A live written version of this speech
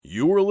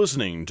You are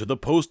listening to the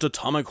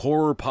Post-Atomic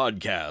Horror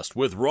Podcast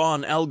with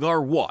Ron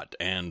Algar Watt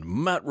and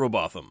Matt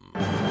Robotham.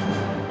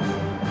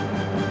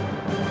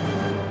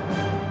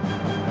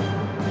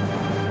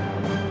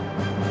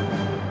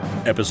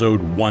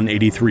 Episode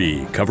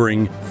 183,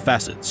 covering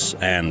Facets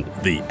and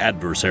the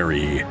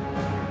Adversary.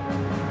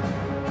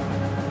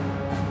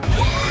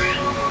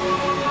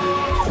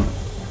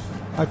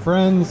 Hi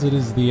friends, it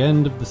is the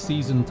end of the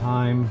season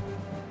time,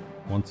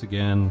 once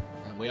again.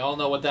 And we all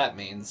know what that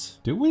means.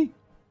 Do we?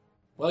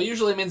 Well, it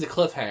usually means a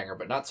cliffhanger,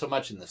 but not so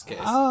much in this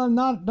case.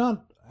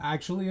 Not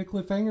actually a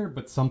cliffhanger,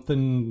 but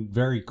something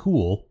very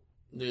cool.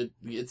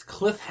 It's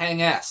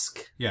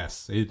cliffhang-esque.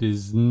 Yes, it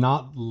is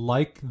not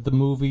like the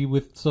movie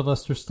with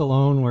Sylvester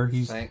Stallone where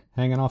he's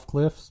hanging off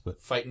cliffs,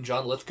 but fighting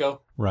John Lithgow.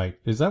 Right.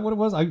 Is that what it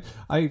was?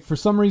 I for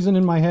some reason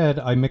in my head,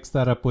 I mixed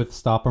that up with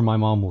Stop or My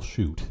Mom Will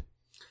Shoot.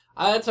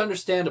 That's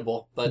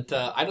understandable, but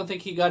I don't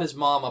think he got his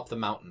mom up the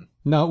mountain.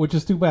 No, which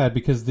is too bad,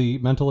 because the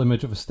mental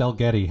image of Estelle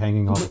Getty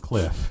hanging off a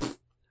cliff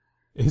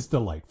is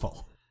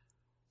delightful.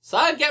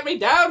 Son, get me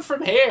down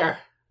from here!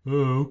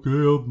 Oh, okay,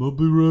 I'll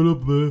be right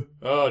up there.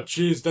 Oh,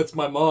 jeez, that's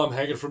my mom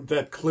hanging from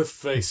that cliff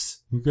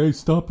face. Okay,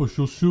 stop or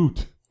she'll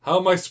shoot. How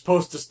am I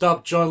supposed to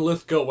stop John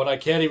Lithgow when I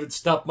can't even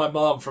stop my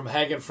mom from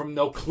hanging from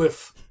no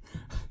cliff?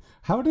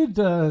 How did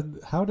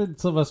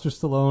Sylvester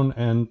Stallone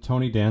and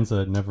Tony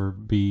Danza never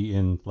be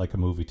in, like, a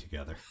movie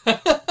together?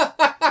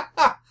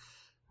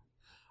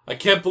 I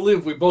can't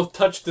believe we both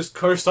touched this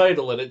cursed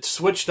idol and it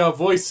switched our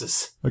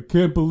voices. I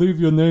can't believe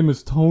your name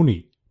is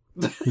Tony.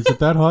 Is it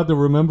that hard to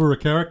remember a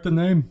character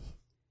name?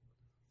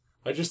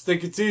 I just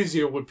think it's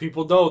easier when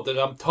people know that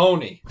I'm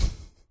Tony.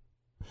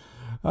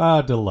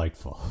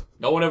 Delightful.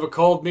 No one ever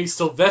called me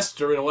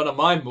Sylvester in one of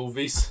my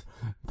movies.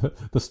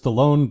 The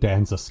Stallone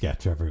Danza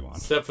sketch, everyone.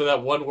 Except for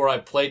that one where I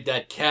played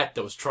that cat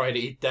that was trying to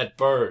eat that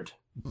bird.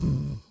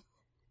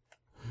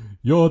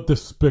 You're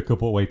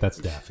despicable. Wait, that's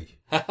Daffy.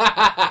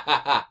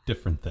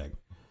 Different thing.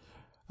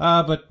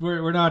 But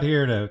we're not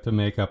here to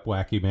make up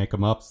wacky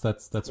make-em-ups.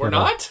 That's we're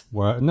not?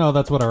 No,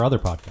 that's what our other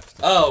podcast is.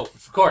 Oh,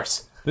 of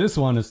course. This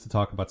one is to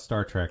talk about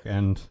Star Trek,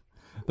 and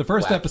the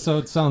first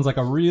episode sounds like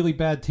a really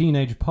bad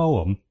teenage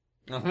poem.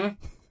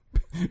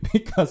 Mm-hmm.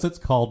 Because it's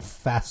called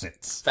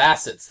Facets.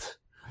 Facets.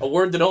 A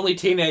word that only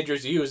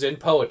teenagers use in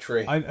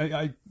poetry.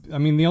 I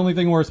mean, the only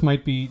thing worse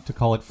might be to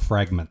call it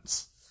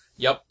fragments.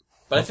 Yep.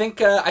 But I think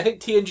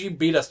TNG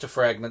beat us to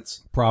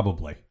fragments.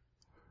 Probably.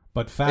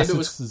 But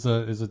Facets is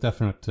a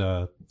definite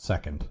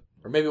second.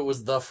 Or maybe it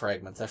was the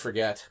fragments, I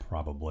forget.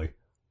 Probably.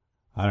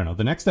 I don't know.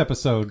 The next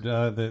episode,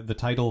 the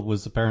title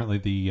was apparently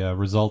the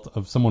result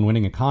of someone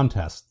winning a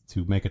contest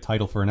to make a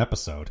title for an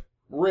episode.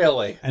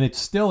 Really? And it's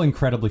still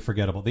incredibly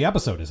forgettable. The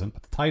episode isn't,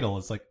 but the title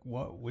is like,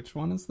 what? Which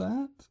one is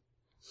that?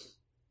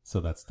 So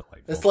that's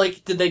delightful. It's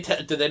like, did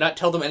they not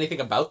tell them anything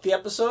about the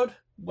episode?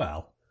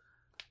 Well,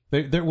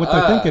 what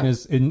they're thinking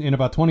is, in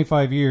about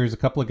 25 years, a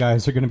couple of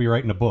guys are going to be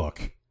writing a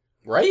book.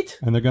 Right?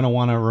 And they're going to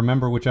want to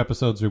remember which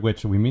episodes are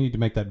which, and we need to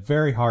make that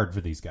very hard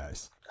for these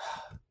guys.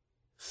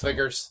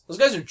 Figures. Those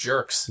guys are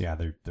jerks. Yeah,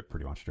 they're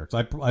pretty much jerks.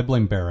 I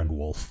blame Bear and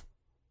Wolf.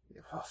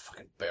 Oh,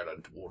 fucking Bear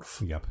and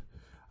Wolf. Yep.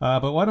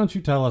 But why don't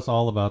you tell us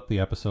all about the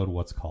episode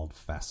What's Called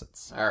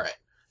Facets? All right.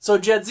 So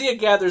Jadzia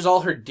gathers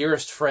all her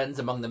dearest friends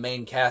among the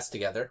main cast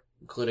together,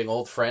 including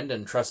old friend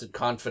and trusted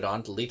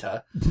confidant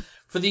Lita,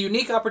 for the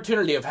unique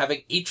opportunity of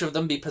having each of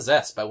them be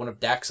possessed by one of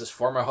Dax's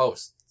former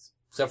hosts,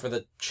 except for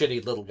the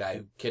shitty little guy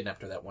who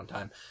kidnapped her that one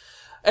time.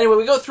 Anyway,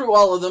 we go through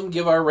all of them,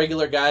 give our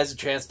regular guys a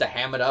chance to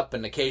ham it up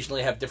and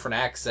occasionally have different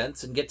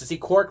accents, and get to see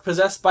Quark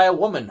possessed by a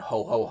woman.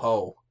 Ho, ho,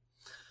 ho.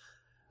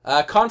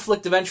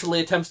 Conflict eventually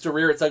attempts to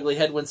rear its ugly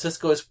head when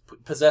Sisko is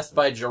possessed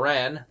by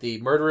Duran,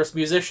 the murderous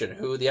musician,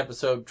 who the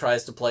episode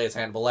tries to play as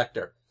Hannibal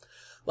Lecter.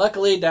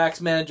 Luckily,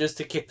 Dax manages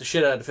to kick the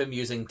shit out of him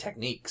using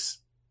techniques.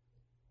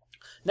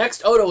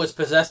 Next, Odo is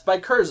possessed by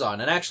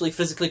Curzon, and actually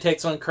physically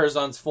takes on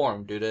Curzon's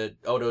form due to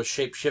Odo's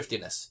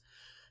shape-shiftiness.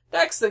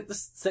 Dax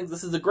thinks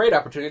this is a great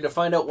opportunity to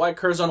find out why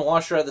Curzon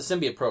washed her out of the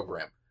symbiote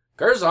program.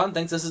 Curzon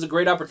thinks this is a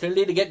great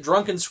opportunity to get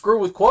drunk and screw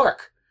with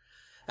Quark.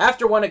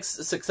 After one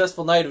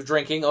successful night of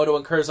drinking, Odo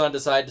and Curzon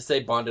decide to stay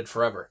bonded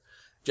forever.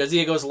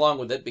 Jadzia goes along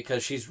with it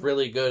because she's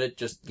really good at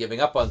just giving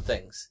up on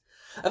things.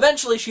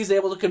 Eventually, she's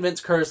able to convince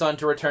Curzon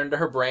to return to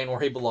her brain where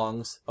he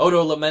belongs.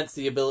 Odo laments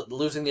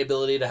losing the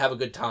ability to have a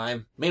good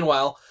time.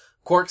 Meanwhile,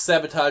 Quark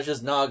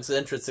sabotages Nog's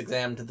entrance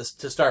exam to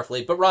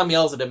Starfleet, but Rom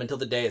yells at him until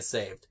the day is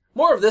saved.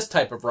 More of this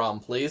type of Rom,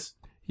 please.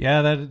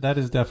 Yeah, that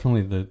is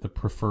definitely the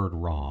preferred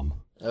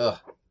Rom. Ugh.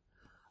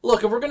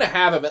 Look, if we're gonna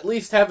have him, at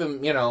least have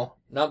him,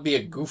 not be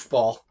a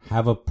goofball.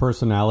 Have a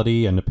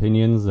personality and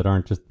opinions that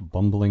aren't just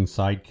bumbling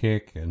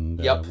sidekick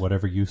and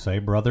whatever you say,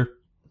 brother.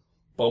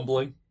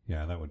 Bumbling?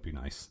 Yeah, that would be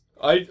nice.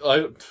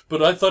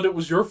 But I thought it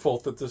was your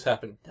fault that this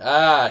happened.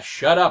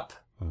 Shut up.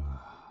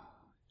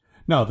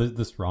 No,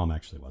 this Rom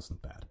actually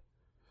wasn't bad.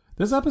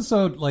 This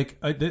episode,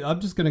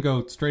 I'm just gonna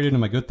go straight into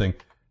my good thing.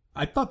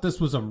 I thought this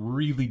was a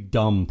really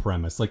dumb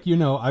premise.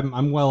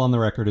 I'm well on the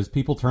record as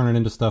people turning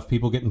into stuff,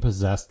 people getting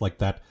possessed, like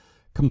that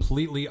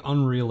completely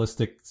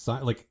unrealistic,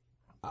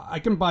 I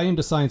can buy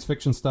into science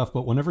fiction stuff,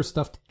 but whenever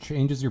stuff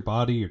changes your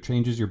body or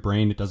changes your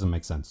brain, it doesn't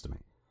make sense to me.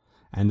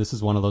 And this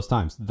is one of those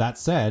times. That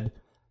said,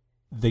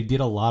 they did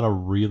a lot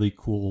of really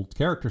cool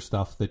character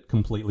stuff that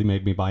completely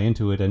made me buy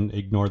into it and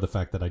ignore the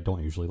fact that I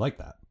don't usually like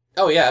that.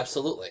 Oh, yeah,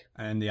 absolutely.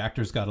 And the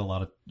actors got a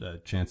lot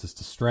of chances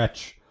to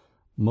stretch.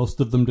 Most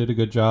of them did a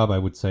good job. I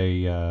would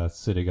say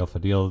Siddig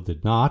El-Fadil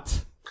did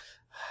not.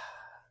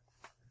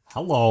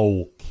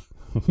 Hello,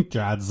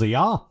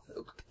 Jadzia.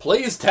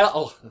 Please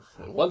tell.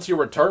 Once you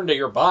return to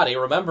your body,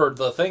 remember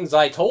the things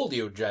I told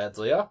you,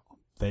 Jadzia.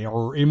 They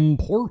are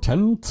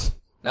important.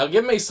 Now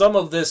give me some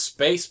of this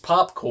space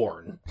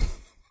popcorn.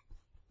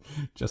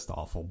 Just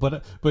awful.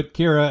 But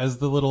Kira as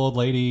the little old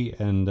lady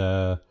and...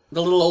 the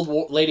little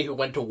old lady who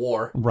went to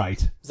war.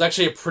 Right. It's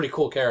actually a pretty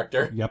cool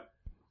character. Yep.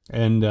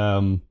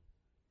 And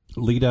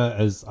Lita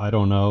as, I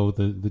don't know,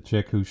 the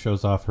chick who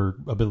shows off her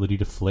ability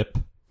to flip.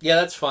 Yeah,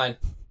 that's fine.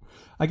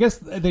 I guess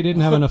they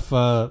didn't have enough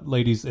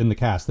ladies in the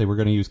cast. They were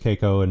going to use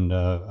Keiko,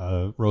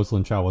 and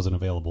Rosalind Chow wasn't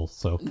available.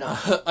 So, no,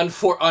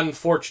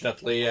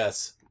 unfortunately,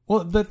 yes.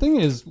 Well, the thing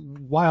is,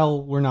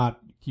 while we're not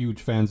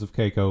huge fans of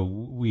Keiko,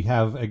 we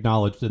have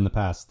acknowledged in the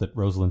past that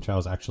Rosalind Chow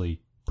is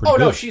actually pretty good.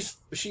 No,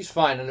 she's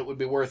fine, and it would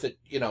be worth it,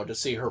 to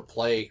see her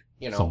play,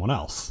 someone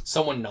else,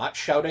 someone not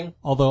shouting.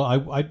 Although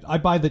I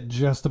buy that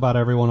just about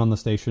everyone on the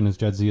station is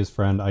Jadzia's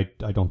friend. I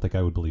don't think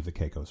I would believe that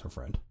Keiko's her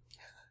friend.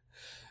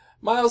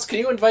 Miles, can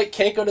you invite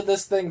Keiko to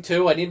this thing,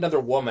 too? I need another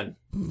woman.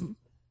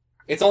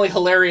 It's only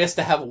hilarious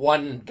to have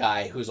one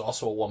guy who's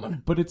also a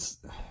woman. But it's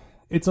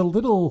a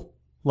little,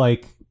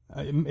 like,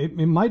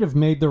 it might have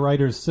made the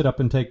writers sit up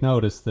and take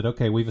notice that,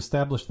 okay, we've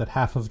established that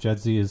half of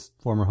Jadzia's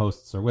former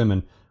hosts are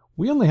women.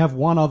 We only have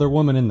one other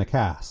woman in the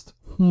cast.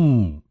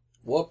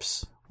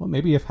 Whoops. Well,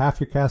 maybe if half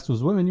your cast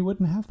was women, you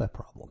wouldn't have that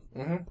problem.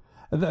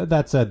 Mm-hmm.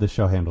 That said, the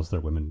show handles their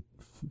women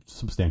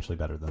substantially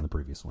better than the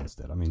previous ones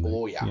did. I mean,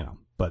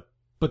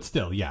 But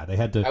still, yeah, they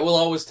had to... I will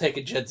always take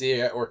a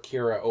Jadzia or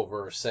Kira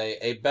over, say,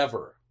 a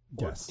Bever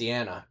or yes.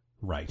 Deanna.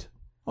 Right.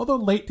 Although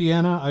late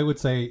Deanna, I would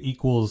say,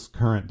 equals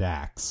current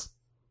Dax.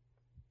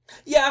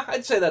 Yeah,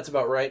 I'd say that's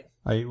about right.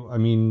 I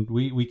mean,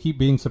 we keep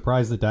being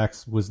surprised that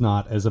Dax was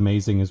not as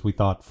amazing as we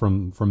thought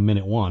from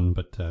minute one,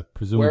 but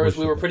presumably... Whereas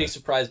we were pretty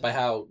surprised by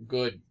how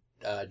good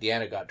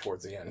Deanna got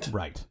towards the end.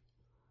 Right.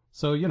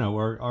 So,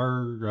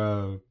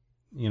 our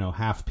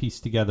half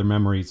pieced together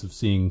memories of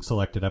seeing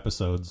selected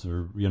episodes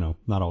are,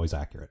 not always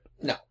accurate.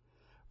 No.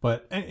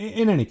 But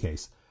in any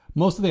case,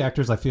 most of the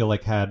actors I feel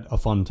like had a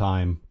fun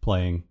time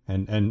playing,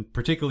 and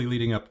particularly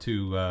leading up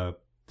to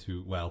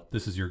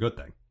This Is Your Good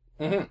Thing.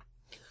 Mm-hmm.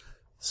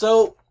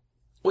 So,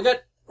 we got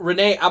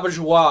Rene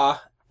Auberjois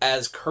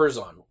as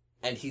Curzon,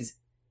 and he's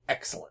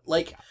excellent.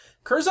 Like,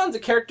 Curzon's a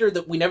character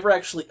that we never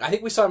actually... I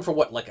think we saw him for,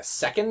 a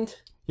second?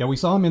 Yeah, we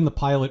saw him in the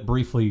pilot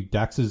briefly.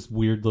 Dax's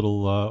weird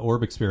little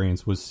orb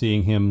experience was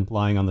seeing him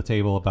lying on the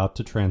table about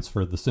to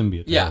transfer the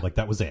symbiote. Yeah.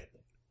 That was it.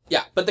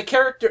 Yeah, but the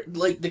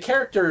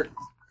character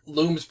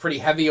looms pretty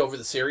heavy over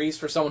the series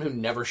for someone who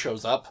never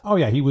shows up. Oh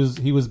yeah, he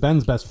was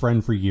Ben's best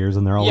friend for years,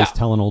 and they're always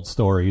telling old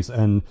stories,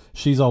 and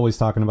she's always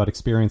talking about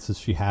experiences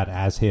she had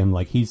as him.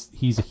 Like,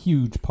 he's a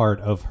huge part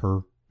of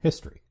her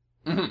history.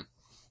 Mm-hmm.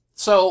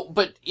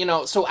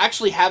 So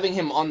actually having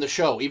him on the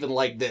show, even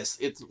like this,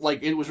 it's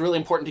like, it was really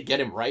important to get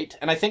him right.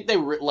 And I think they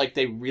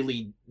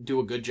really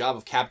do a good job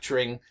of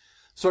capturing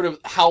sort of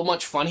how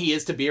much fun he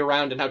is to be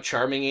around and how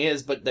charming he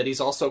is, but that he's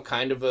also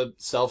kind of a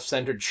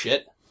self-centered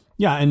shit.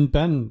 Yeah, and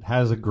Ben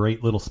has a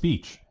great little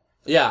speech.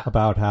 Yeah.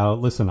 About how,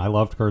 listen, I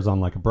loved Curzon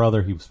like a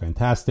brother. He was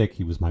fantastic.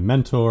 He was my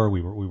mentor.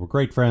 We were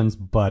great friends,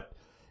 but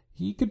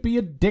he could be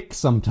a dick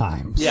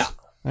sometimes. Yeah.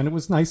 And it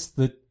was nice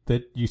that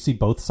you see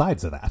both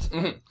sides of that.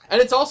 Mm-hmm.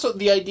 And it's also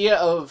the idea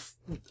of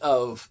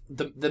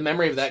the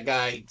memory of that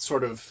guy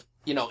sort of,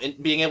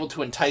 being able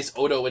to entice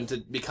Odo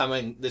into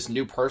becoming this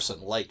new person.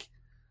 Like,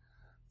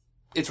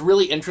 it's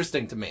really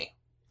interesting to me.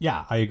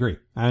 Yeah, I agree.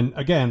 And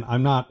again,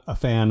 I'm not a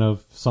fan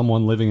of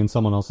someone living in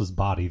someone else's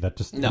body. That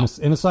just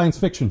in a science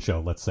fiction show,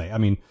 let's say. I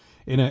mean,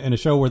 in a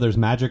show where there's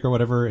magic or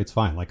whatever, it's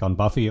fine. Like on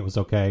Buffy, it was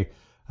okay.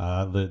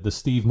 The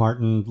Steve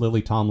Martin,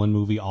 Lily Tomlin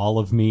movie, All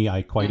of Me,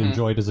 I quite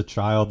enjoyed as a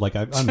child. Like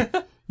I'm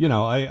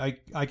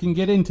I can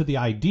get into the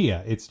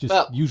idea. It's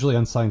just usually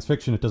on science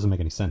fiction, it doesn't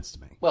make any sense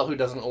to me. Well, who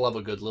doesn't love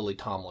a good Lily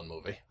Tomlin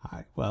movie?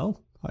 I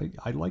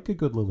like a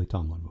good Lily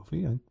Tomlin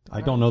movie.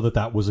 I don't know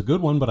that was a good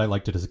one, but I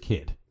liked it as a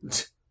kid.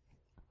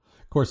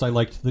 Of course, I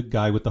liked the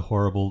guy with the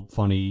horrible,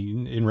 funny,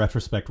 in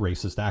retrospect,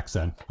 racist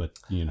accent, but,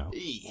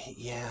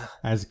 Yeah.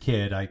 As a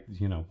kid, what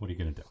are you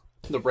going to do?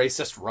 The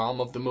racist Rom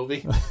of the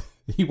movie?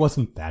 He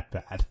wasn't that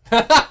bad.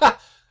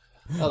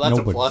 Oh, that's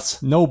a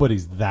plus.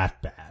 Nobody's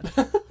that bad.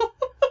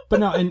 But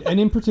no, and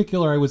in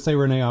particular, I would say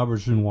Rene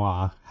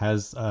Auberjois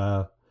has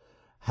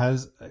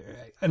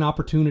an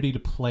opportunity to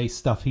play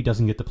stuff he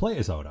doesn't get to play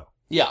as Odo.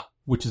 Yeah.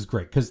 Which is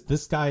great, because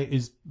this guy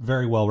is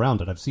very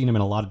well-rounded. I've seen him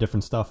in a lot of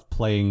different stuff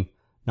playing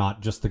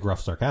not just the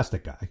gruff,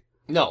 sarcastic guy.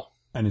 No.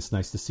 And it's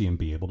nice to see him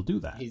be able to do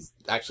that. He's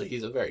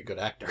a very good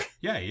actor.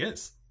 Yeah, he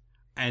is.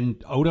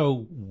 And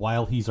Odo,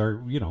 while he's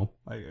our,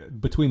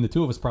 between the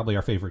two of us, probably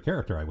our favorite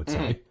character, I would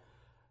say.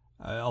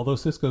 Although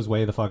Sisko's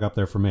way the fuck up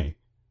there for me.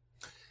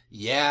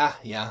 Yeah.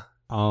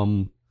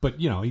 But,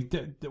 you know,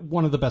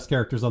 one of the best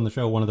characters on the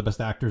show, one of the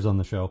best actors on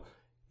the show.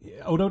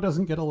 Odo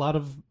doesn't get a lot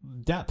of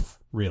depth,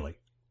 really.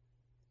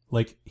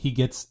 Like, he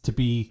gets to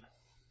be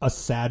a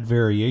sad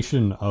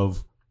variation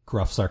of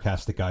gruff,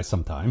 sarcastic guy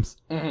sometimes.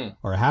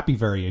 Or a happy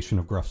variation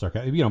of gruff,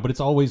 sarcastic, you know, but it's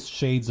always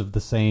shades of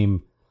the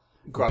same...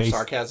 Gruff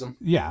sarcasm?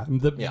 Yeah,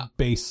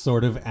 base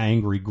sort of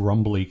angry,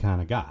 grumbly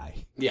kind of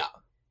guy. Yeah.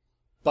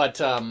 But,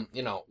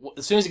 you know,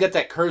 as soon as you get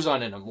that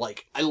Curzon in him,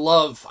 like, I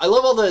love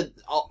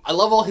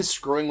all his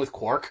screwing with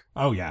Quark.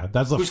 Oh, yeah,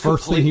 that's the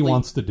first thing he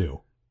wants to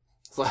do.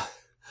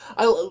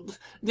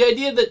 The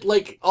idea that,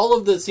 like, all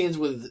of the scenes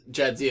with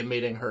Jadzia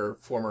meeting her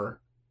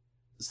former,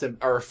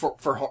 her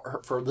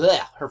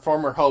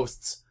former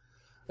hosts,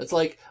 it's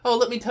like, oh,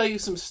 let me tell you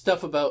some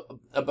stuff about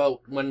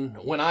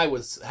when I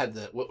was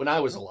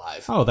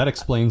alive. Oh, that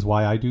explains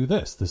why I do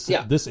this.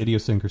 This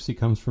idiosyncrasy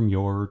comes from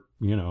your,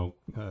 you know,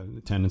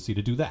 tendency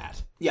to do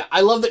that. Yeah, I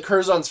love that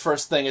Curzon's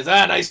first thing is,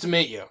 nice to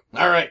meet you.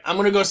 All right, I'm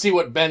gonna go see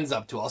what Ben's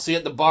up to. I'll see you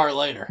at the bar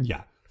later.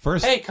 Yeah,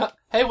 first.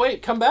 Hey,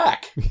 wait, come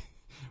back.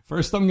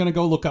 First, I'm gonna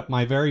go look up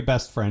my very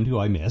best friend who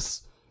I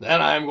miss.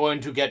 Then I'm going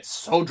to get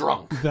so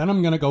drunk. Then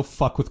I'm gonna go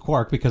fuck with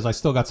Quark because I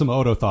still got some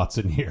Odo thoughts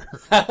in here.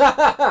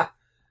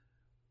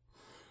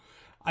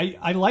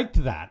 I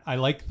liked that. I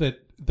like that.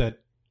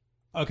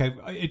 Okay,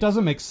 it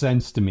doesn't make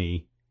sense to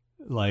me.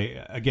 Like,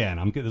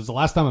 again, this is the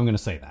last time I'm going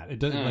to say that. It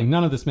doesn't. Like,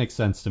 none of this makes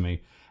sense to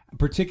me.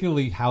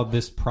 Particularly how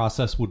this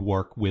process would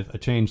work with a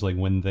changeling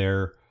when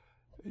their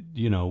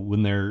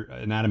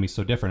anatomy's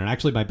so different. And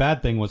actually, my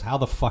bad thing was, how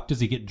the fuck does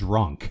he get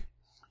drunk?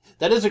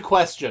 That is a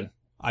question.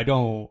 I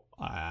don't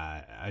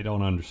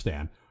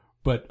understand.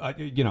 But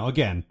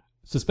again,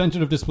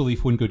 suspension of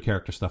disbelief when good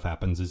character stuff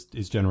happens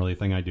is generally a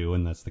thing I do,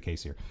 and that's the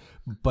case here.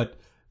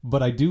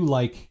 But I do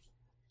like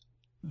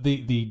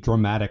the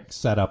dramatic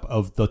setup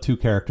of the two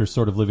characters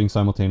sort of living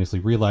simultaneously,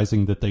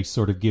 realizing that they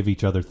sort of give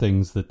each other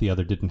things that the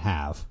other didn't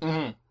have.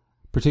 Mm-hmm.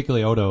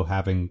 Particularly Odo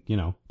having,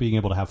 being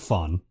able to have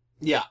fun.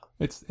 Yeah.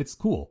 It's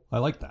cool. I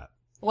like that.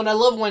 Well, I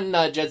love when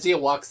Jadzia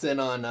walks in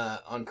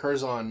on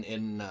Curzon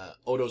in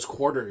Odo's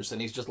quarters, and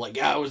he's just like,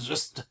 yeah, I was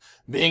just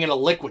being in a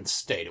liquid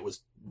state. It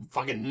was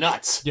fucking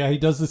nuts. Yeah, he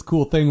does this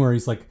cool thing where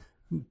he's like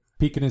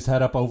peeking his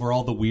head up over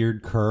all the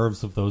weird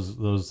curves of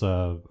those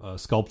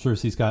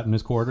sculptures he's got in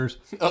his quarters.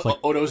 Like,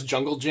 Odo's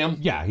jungle gym?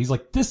 Yeah, he's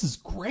like, this is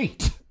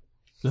great.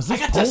 Does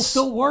this pole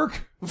still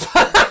work?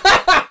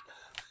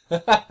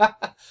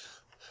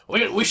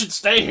 We should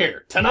stay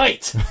here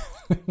tonight.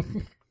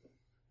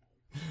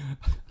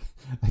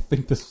 I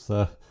think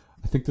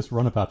this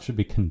runabout should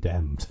be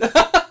condemned.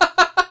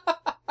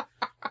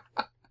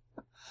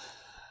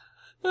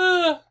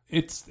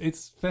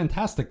 It's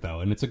fantastic though,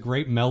 and it's a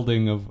great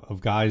melding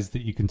of guys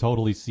that you can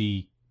totally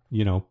see,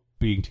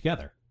 being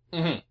together.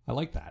 Mm-hmm. I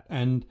like that,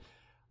 and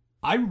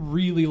I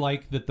really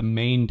like that the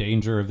main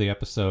danger of the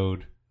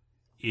episode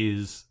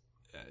is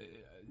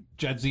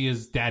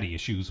Jadzia's daddy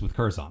issues with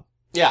Curzon.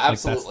 Yeah,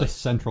 absolutely. Like, that's the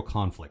central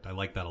conflict. I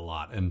like that a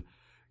lot, and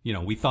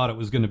we thought it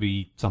was going to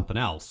be something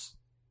else.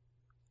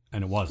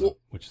 And it wasn't.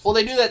 Well,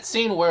 they do that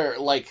scene where,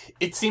 like,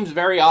 it seems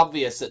very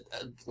obvious that,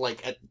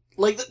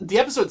 the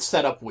episode's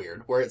set up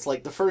weird, where it's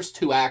like the first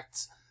two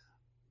acts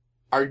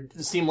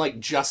seem like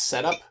just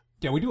setup.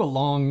 Yeah, we do a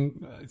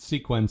long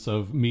sequence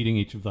of meeting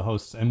each of the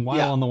hosts, and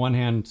while on the one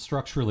hand,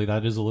 structurally,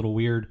 that is a little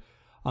weird,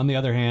 on the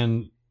other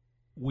hand,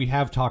 we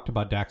have talked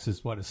about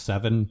Dax's,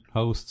 7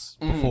 hosts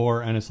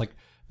before, and it's like,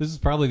 this is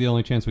probably the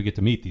only chance we get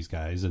to meet these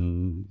guys,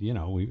 and,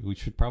 we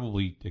should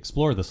probably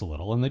explore this a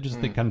little, and they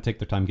kind of take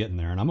their time getting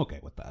there, and I'm okay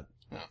with that.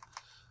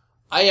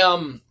 Yeah.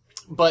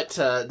 But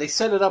they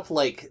set it up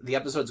like the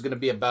episode's going to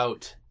be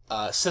about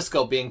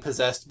Sisko being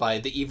possessed by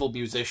the evil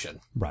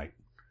musician. Right.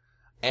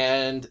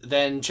 And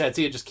then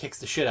Jadzia just kicks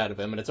the shit out of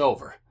him, and it's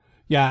over.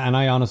 Yeah, and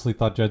I honestly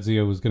thought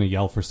Jadzia was going to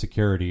yell for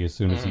security as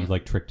soon as he,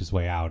 tricked his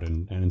way out,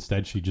 and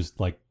instead she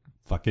just,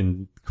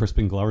 fucking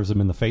Crispin Glovers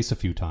him in the face a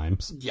few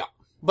times. Yeah.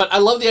 But I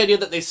love the idea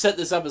that they set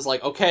this up as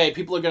okay,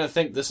 people are going to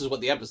think this is what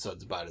the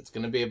episode's about. It's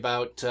going to be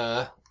about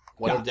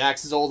one of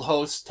Dax's old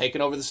hosts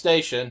taking over the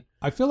station.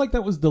 I feel like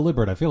that was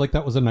deliberate. I feel like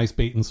that was a nice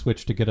bait and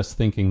switch to get us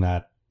thinking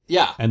that.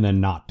 Yeah. And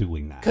then not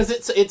doing that. Because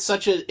it's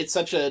such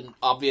an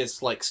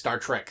obvious, Star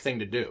Trek thing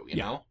to do, you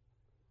know?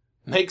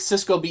 Make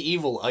Sisko be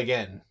evil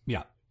again.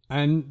 Yeah.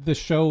 And the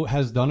show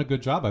has done a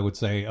good job, I would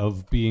say,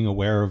 of being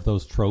aware of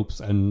those tropes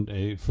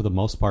and, for the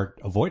most part,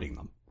 avoiding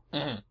them.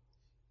 Mm-hmm.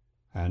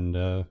 And,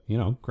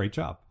 great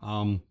job.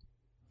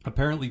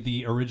 Apparently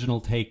the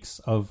original takes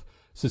of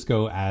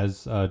Sisko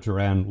as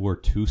Duran were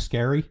too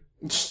scary.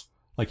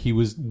 He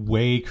was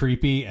way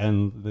creepy,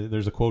 and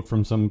there's a quote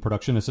from some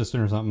production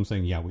assistant or something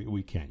saying, yeah,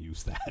 we can't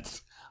use that.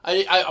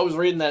 I was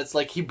reading that it's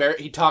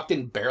he talked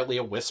in barely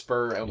a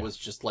whisper, and was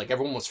just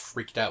everyone was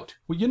freaked out.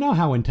 Well, you know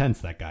how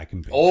intense that guy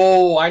can be.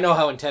 Oh, I know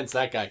how intense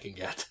that guy can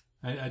get.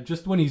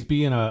 Just when he's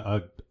being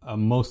a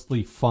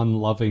mostly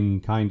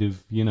fun-loving kind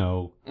of,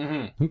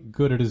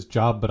 good at his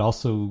job, but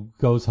also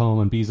goes home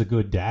and be's a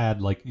good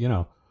dad,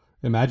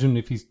 Imagine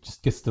if he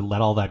just gets to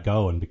let all that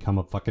go and become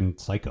a fucking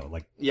psycho.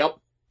 Like, Yep.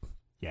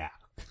 yeah.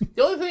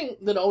 The only thing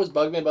that always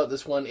bugged me about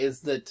this one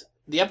is that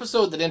the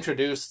episode that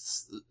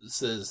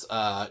introduces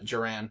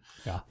Duran,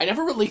 I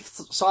never really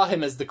saw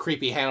him as the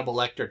creepy Hannibal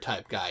Lecter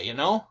type guy, you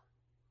know?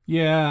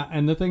 Yeah,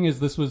 and the thing is,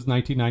 this was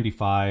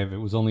 1995. It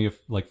was only,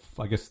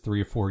 I guess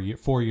 3 or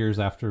 4 years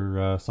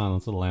after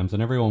Silence of the Lambs,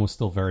 and everyone was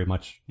still very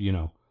much, you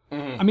know...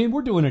 I mean,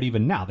 we're doing it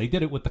even now. They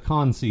did it with the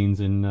con scenes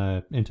in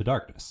Into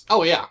Darkness.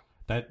 Oh, yeah.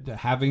 That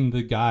having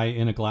the guy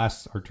in a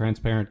glass or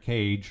transparent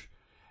cage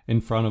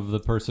in front of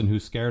the person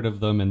who's scared of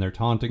them, and they're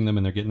taunting them,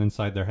 and they're getting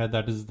inside their head,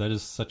 that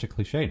is such a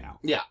cliche now.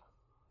 Yeah.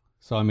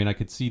 So, I mean, I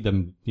could see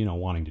them, you know,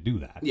 wanting to do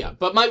that. Yeah,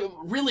 but my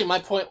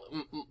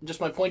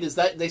point is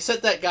that they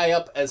set that guy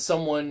up as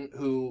someone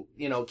who,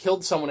 you know,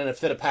 killed someone in a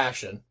fit of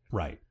passion.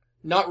 Right.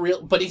 Not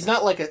real, but he's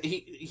not like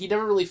he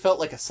never really felt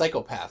like a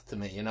psychopath to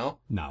me, you know?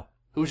 No.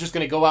 Who's just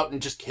going to go out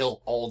and just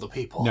kill all the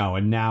people. No,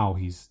 and now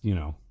he's, you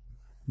know,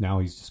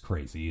 just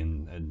crazy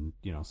and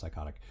you know,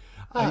 psychotic.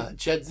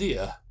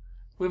 Jadzia,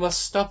 we must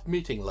stop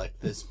meeting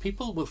like this.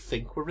 People will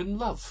think we're in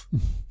love.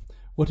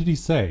 What did he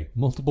say?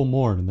 Multiple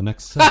more in the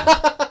next set.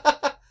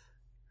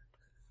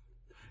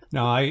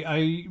 No,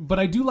 but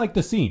I do like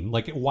the scene.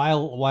 Like,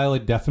 while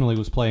it definitely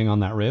was playing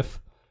on that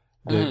riff,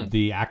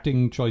 the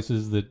acting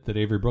choices that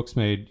Avery Brooks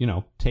made, you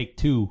know, take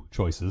two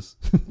choices.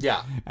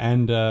 Yeah.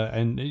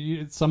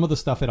 and some of the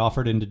stuff it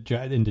offered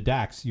into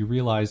Dax, you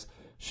realize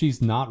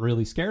she's not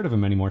really scared of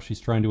him anymore. She's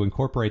trying to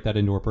incorporate that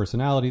into her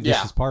personality.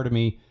 This is part of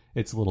me.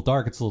 It's a little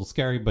dark. It's a little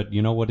scary, but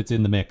you know what? It's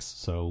in the mix.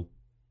 So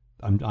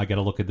I got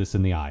to look at this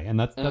in the eye, and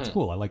that's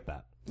cool. I like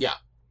that. Yeah.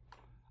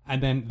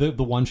 And then the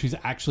one she's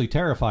actually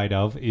terrified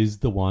of is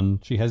the one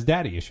she has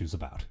daddy issues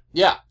about.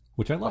 Yeah.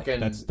 Which I like.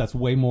 That's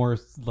way more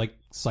like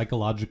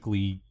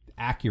psychologically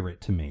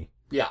accurate to me.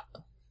 Yeah.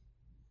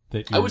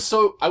 I was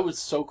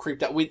so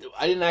creeped out.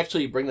 I didn't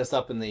actually bring this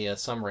up in the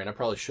summary, and I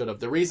probably should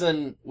have.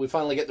 We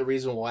finally get the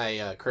reason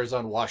why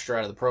Curzon washed her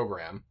out of the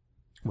program.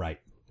 Right.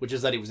 Which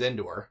is that he was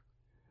into her.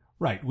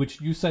 Right, which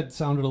you said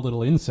sounded a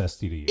little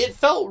incesty to you. It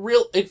felt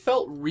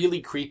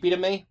really creepy to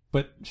me.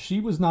 But she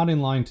was not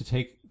in line to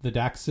take the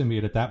Dax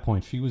symbiote at that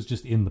point. She was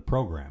just in the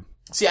program.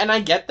 See, and I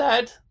get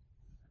that.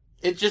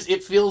 It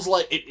feels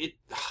like it's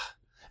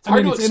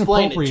hard to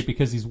explain. It's inappropriate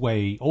because he's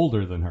way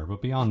older than her,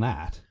 but beyond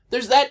that.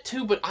 There's that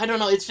too, but I don't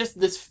know, it's just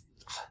this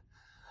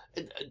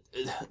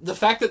the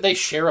fact that they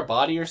share a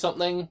body or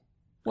something.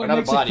 Well, it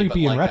makes it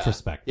creepy in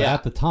retrospect, but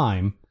at the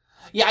time.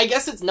 Yeah, I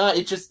guess it's not.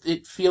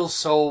 It feels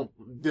so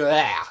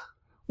blah.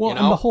 Well, you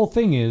know? And the whole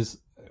thing is,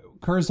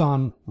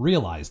 Curzon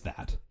realized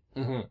that.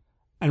 Mm-hmm.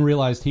 And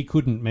realized he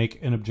couldn't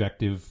make an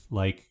objective,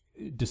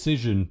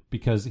 decision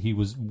because he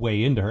was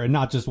way into her and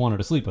not just wanted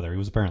to sleep with her. He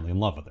was apparently in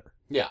love with her.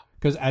 Yeah.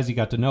 Because as he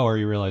got to know her,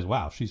 you realize,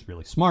 wow, she's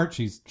really smart.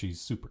 She's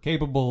super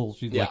capable.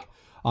 She's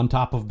on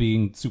top of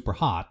being super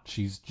hot.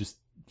 She's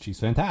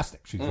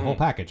fantastic. She's the whole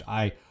package.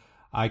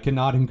 I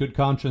cannot in good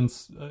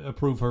conscience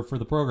approve her for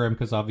the program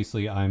because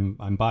obviously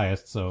I'm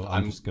biased. So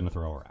I'm just going to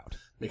throw her out.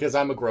 Because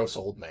I'm a gross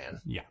old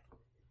man. Yeah.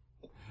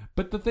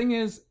 But the thing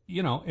is,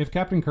 if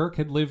Captain Kirk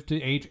had lived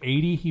to age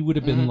 80, he would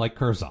have been like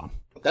Curzon.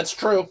 That's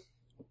true.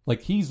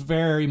 Like, he's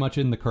very much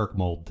in the Kirk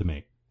mold to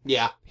me.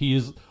 Yeah. He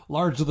is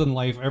larger than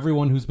life.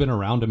 Everyone who's been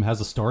around him has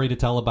a story to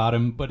tell about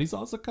him, but he's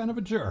also kind of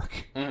a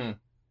jerk. Mm-hmm.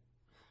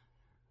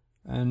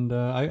 And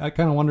I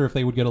kind of wonder if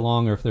they would get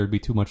along or if there'd be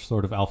too much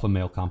sort of alpha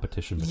male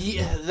competition.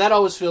 Yeah, that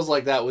always feels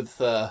like that with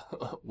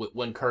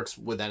when Kirk's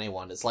with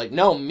anyone. It's like,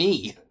 no,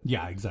 me.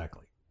 Yeah,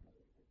 exactly.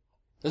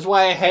 That's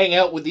why I hang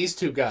out with these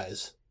two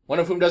guys. One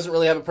of whom doesn't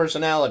really have a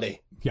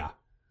personality. Yeah.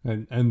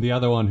 And the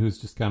other one who's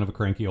just kind of a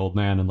cranky old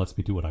man and lets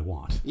me do what I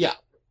want. Yeah.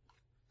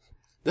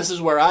 This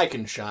is where I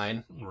can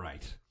shine.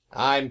 Right.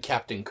 I'm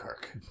Captain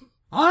Kirk.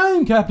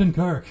 I'm Captain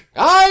Kirk.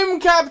 I'm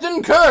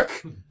Captain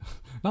Kirk!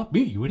 Not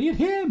me, you idiot,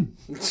 him!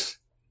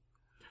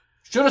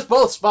 Shoot us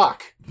both,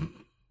 Spock.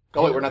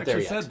 Oh, wait, we're not there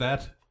yet. Said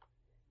that.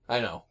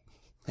 I know.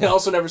 He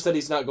also never said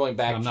he's not going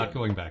back, I'm not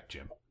going back,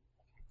 Jim.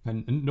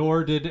 And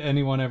nor did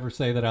anyone ever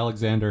say that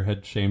Alexander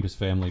had shamed his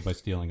family by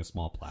stealing a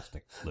small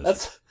plastic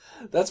lizard.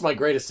 That's my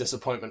greatest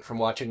disappointment from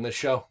watching this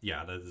show.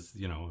 Yeah, that is,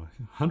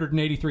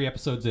 183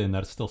 episodes in,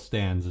 that still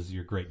stands as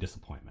your great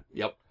disappointment.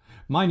 Yep.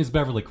 Mine is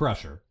Beverly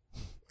Crusher.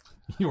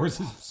 Yours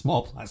is a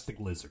small plastic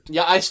lizard.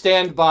 Yeah, I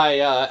stand by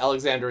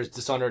Alexander has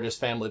dishonored his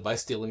family by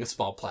stealing a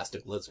small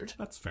plastic lizard.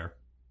 That's fair.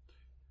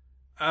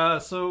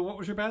 So what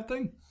was your bad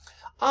thing?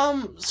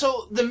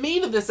 So the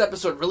meat of this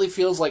episode really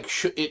feels like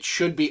it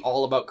should be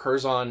all about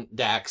Curzon,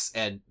 Dax,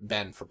 and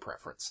Ben for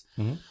preference.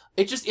 Mm-hmm.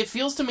 It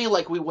feels to me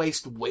like we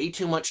waste way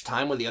too much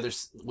time with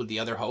the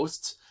other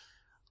hosts.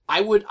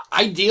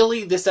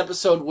 Ideally, this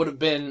episode would have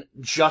been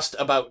just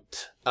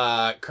about,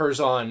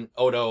 Curzon,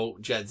 Odo,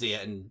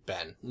 Jadzia, and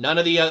Ben. None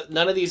of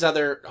these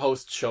other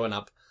hosts showing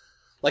up.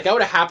 Like, I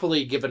would have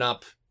happily given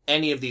up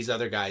any of these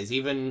other guys,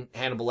 even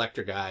Hannibal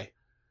Lecter guy,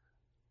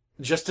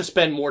 just to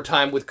spend more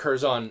time with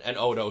Curzon and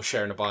Odo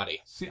sharing a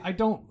body. See,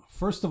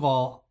 first of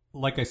all,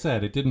 like I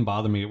said, it didn't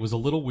bother me. It was a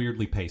little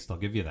weirdly paced, I'll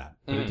give you that.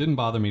 But it didn't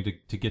bother me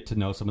to get to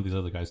know some of these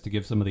other guys, to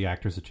give some of the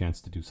actors a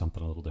chance to do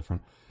something a little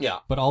different. Yeah.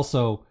 But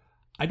also,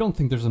 I don't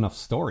think there's enough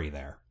story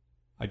there.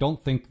 I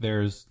don't think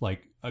there's,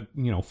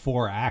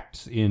 4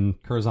 acts in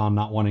Curzon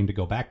not wanting to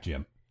go back,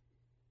 Jim.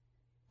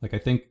 Like, I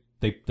think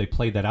they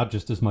played that out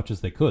just as much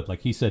as they could.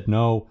 Like, he said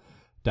no,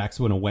 Dax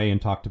went away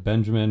and talked to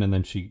Benjamin, and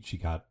then she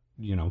got,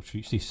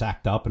 she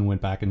sacked up and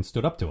went back and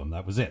stood up to him.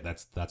 That was it.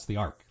 That's the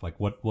arc. Like,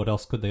 what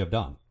else could they have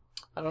done?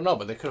 I don't know,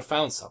 but they could have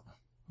found something.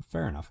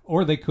 Fair enough.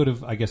 Or they could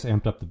have, I guess,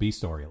 amped up the B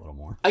story a little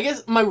more. I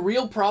guess my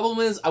real problem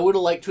is I would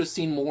have liked to have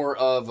seen more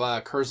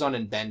of Curzon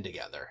and Ben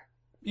together.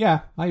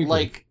 Yeah, I agree.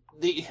 Like,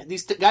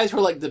 these guys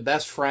were, like, the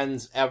best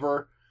friends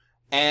ever,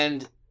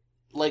 and,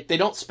 like, they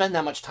don't spend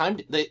that much time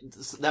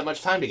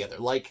together.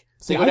 Like,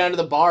 they go down to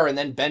the bar and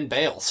then Ben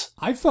bails.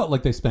 I felt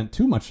like they spent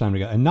too much time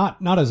together, and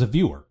not as a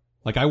viewer.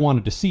 Like, I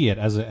wanted to see it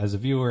as a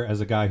viewer, as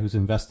a guy who's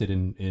invested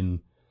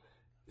in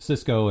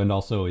Cisco and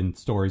also in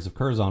stories of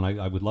Curzon.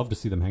 I would love to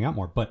see them hang out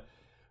more. But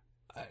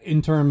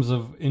in terms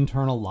of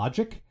internal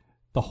logic,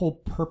 the whole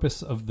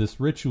purpose of this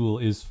ritual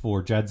is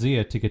for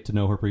Jadzia to get to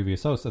know her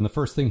previous host, and the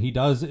first thing he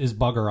does is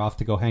bugger off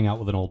to go hang out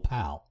with an old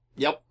pal.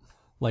 Yep.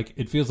 Like,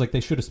 it feels like they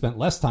should have spent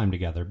less time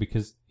together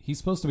because he's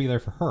supposed to be there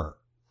for her.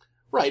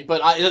 Right, but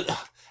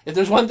if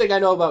there's one thing I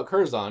know about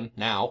Curzon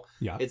now,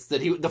 it's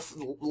that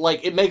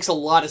it makes a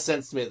lot of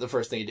sense to me that the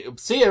first thing you do.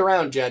 See you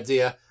around,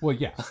 Jadzia. Well,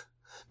 yeah.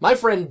 My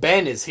friend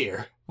Ben is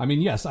here. I mean,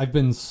 yes, I've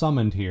been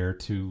summoned here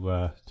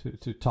to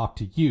talk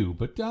to you,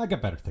 but I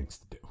got better things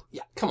to do.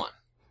 Yeah, come on.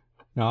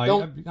 No,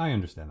 I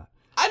understand that.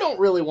 I don't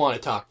really want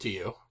to talk to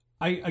you.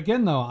 I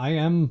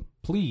am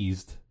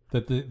pleased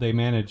that they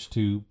managed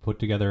to put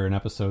together an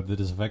episode that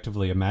is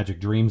effectively a Magic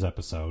Dreams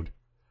episode,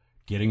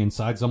 getting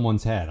inside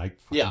someone's head. I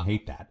fucking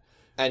hate that.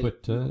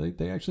 But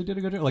they actually did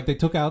a good job. Like, they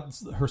took out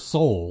her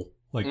soul,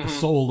 like the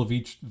soul of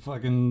each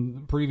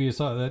fucking previous.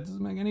 That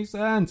doesn't make any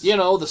sense.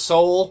 The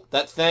soul,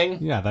 that thing.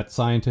 Yeah, that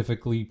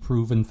scientifically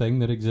proven thing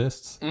that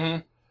exists.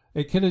 Mm-hmm.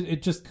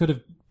 It just could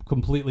have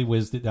completely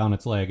whizzed it down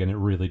its leg, and it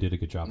really did a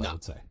good job, I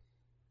would say.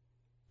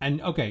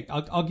 And okay,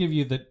 I'll give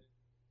you that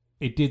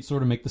it did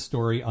sort of make the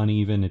story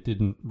uneven. It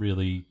didn't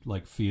really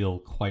feel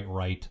quite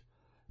right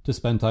to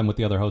spend time with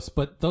the other hosts,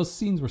 but those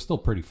scenes were still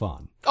pretty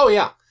fun. Oh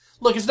yeah.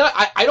 Look, it's not.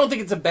 I don't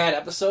think it's a bad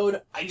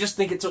episode. I just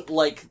think it's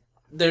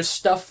there's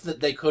stuff that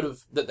they could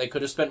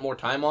have spent more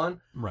time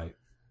on. Right.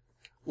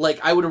 Like,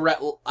 I would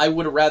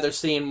have rather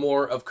seen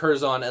more of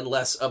Curzon and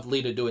less of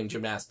Lita doing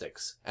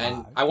gymnastics.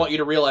 And I want you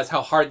to realize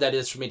how hard that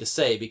is for me to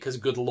say, because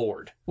good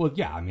lord. Well,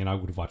 yeah, I mean, I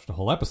would have watched a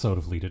whole episode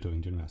of Lita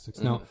doing gymnastics.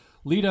 Now,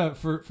 Lita,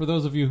 for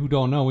those of you who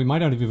don't know, we might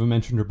not have even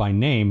mentioned her by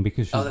name,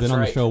 because she's been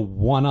on the show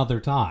one other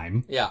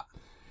time. Yeah.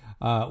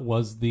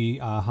 Was the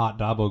hot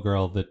Dabo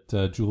girl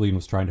that Julian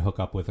was trying to hook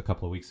up with a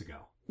couple of weeks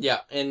ago. Yeah,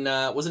 and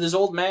was it his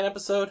old man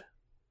episode?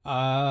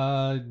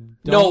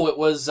 No, it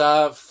was,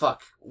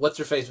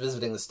 What's-Her-Face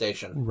visiting the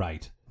station.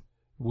 Right.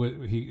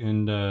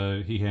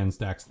 He hands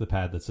Dax the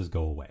pad that says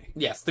go away.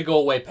 Yes, the go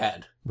away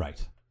pad.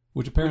 Right.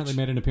 Which apparently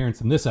made an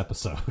appearance in this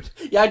episode.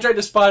 Yeah, I tried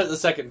to spot it the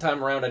second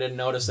time around. I didn't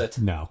notice it.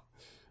 No.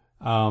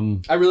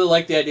 I really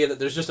like the idea that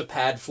there's just a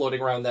pad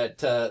floating around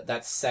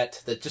that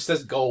set that just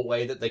says go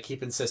away that they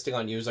keep insisting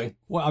on using.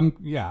 Well,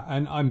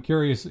 I'm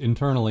curious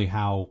internally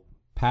how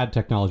pad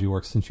technology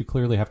works, since you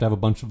clearly have to have a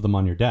bunch of them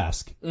on your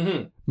desk.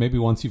 Mm-hmm. Maybe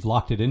once you've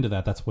locked it into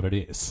that's what it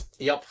is.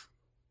 Yep.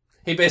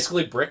 He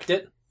basically bricked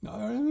it.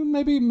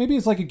 Maybe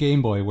it's like a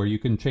Game Boy where you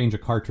can change a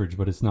cartridge,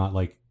 but it's not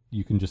like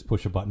you can just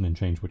push a button and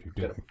change what you're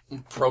doing.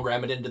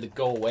 Program it into the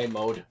go away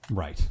mode.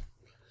 Right.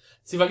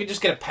 See, if I could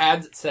just get a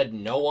pad that said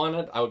no on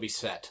it, I would be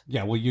set.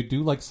 Yeah, well, you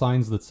do like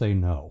signs that say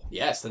no.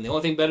 Yes, and the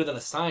only thing better than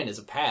a sign is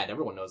a pad.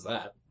 Everyone knows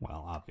that.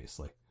 Well,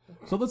 obviously.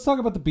 So let's talk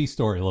about the B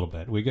story a little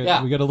bit. We get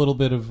a little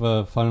bit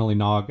of finally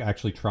Nog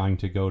actually trying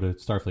to go to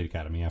Starfleet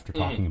Academy after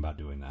talking about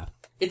doing that.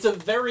 It's a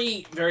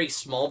very, very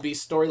small B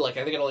story. Like,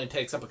 I think it only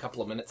takes up a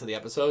couple of minutes of the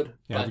episode.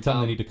 Yeah, every time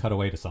they need to cut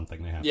away to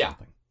something, they have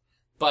something.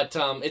 But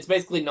it's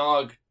basically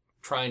Nog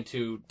trying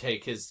to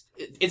take it's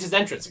his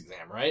entrance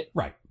exam, right?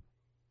 Right.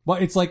 Well,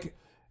 it's like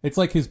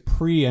his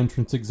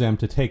pre-entrance exam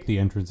to take the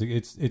entrance.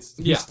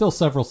 He's still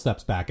several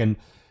steps back, and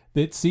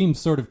it seems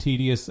sort of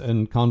tedious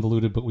and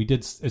convoluted, but we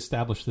did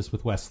establish this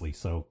with Wesley,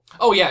 so...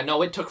 Oh, yeah,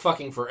 no, it took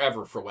fucking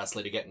forever for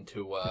Wesley to get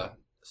into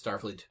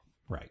Starfleet.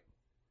 Right.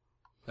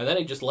 And then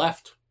he just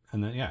left.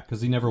 And then,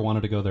 because he never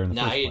wanted to go there in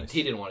the first place.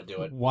 He didn't want to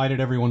do it. Why did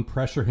everyone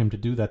pressure him to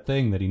do that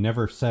thing that he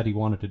never said he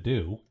wanted to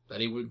do? That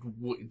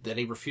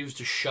he refused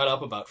to shut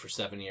up about for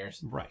 7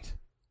 years. Right.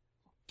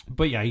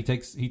 But yeah, he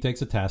takes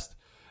a test.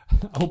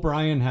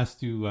 O'Brien has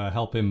to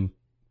help him,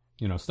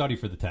 study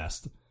for the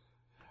test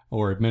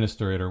or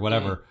administer it or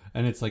whatever.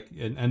 And it's like,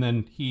 and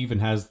then he even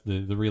has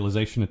the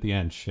realization at the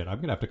end, shit,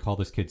 I'm gonna have to call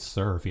this kid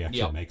sir if he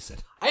actually makes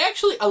it.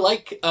 I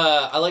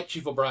like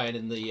Chief O'Brien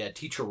in the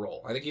teacher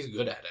role. I think he's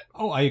good at it.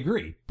 Oh, I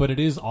agree. But it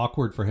is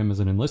awkward for him as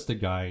an enlisted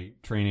guy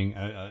training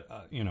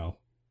a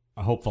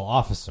hopeful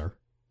officer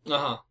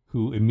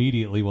who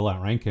immediately will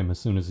outrank him as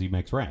soon as he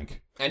makes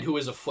rank. And who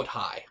is a foot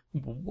high.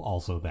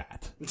 Also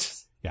that.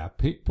 Yeah,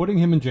 putting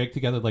him and Jake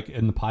together, like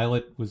in the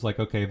pilot, was like,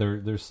 okay,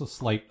 there's a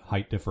slight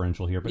height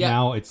differential here, but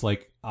now it's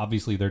like,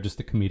 obviously, they're just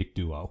a comedic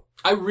duo.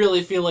 I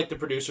really feel like the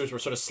producers were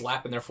sort of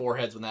slapping their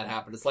foreheads when that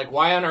happened. It's like,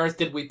 why on earth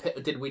did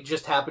we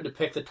just happen to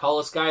pick the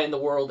tallest guy in the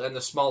world and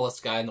the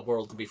smallest guy in the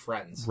world to be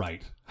friends?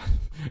 Right.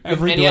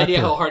 Any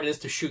idea how hard it is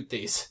to shoot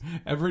these?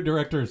 Every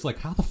director is like,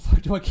 how the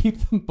fuck do I keep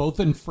them both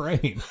in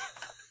frame?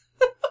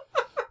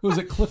 Who was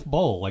it? Cliff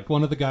Bowl, like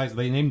one of the guys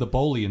they named the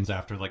Bolians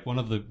after, like one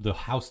of the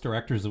house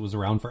directors that was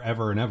around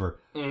forever and ever.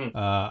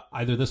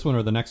 Either this one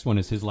or the next one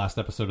is his last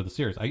episode of the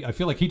series. I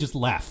feel like he just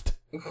left.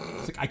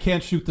 It's like, I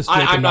can't shoot this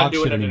Jake and Nog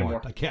shit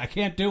anymore. I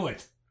can't do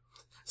it.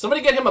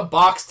 Somebody get him a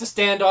box to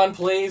stand on,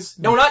 please.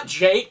 No, not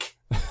Jake.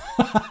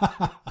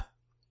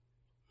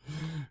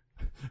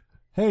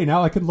 Hey,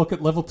 now I can look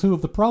at level 2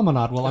 of the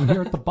promenade while I'm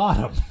here at the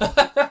bottom.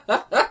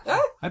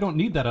 I don't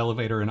need that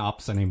elevator in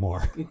Ops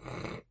anymore.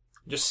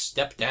 Just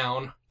step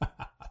down.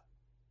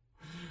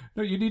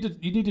 No, you need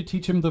to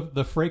teach him the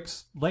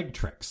Frakes leg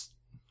tricks.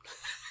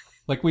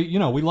 Like we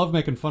love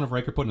making fun of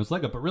Riker putting his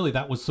leg up, but really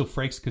that was so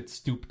Frakes could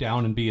stoop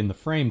down and be in the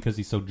frame because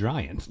he's so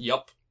giant.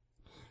 Yep.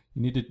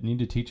 You need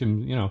to teach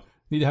him.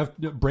 Need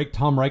to break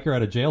Tom Riker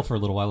out of jail for a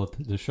little while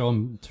to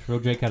show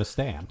Jake how to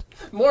stand.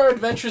 More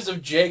adventures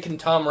of Jake and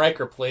Tom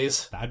Riker,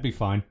 please. That'd be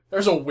fine.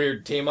 There's a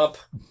weird team up.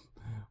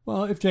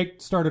 Well, if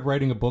Jake started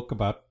writing a book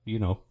about,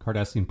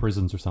 Cardassian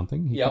prisons or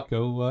something, he could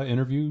go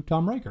interview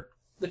Tom Riker.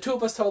 The two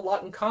of us have a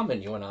lot in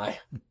common, you and I.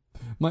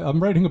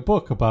 I'm writing a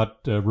book about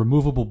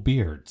removable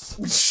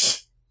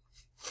beards.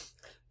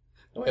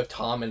 We have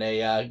Tom in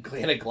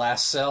a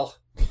glass cell.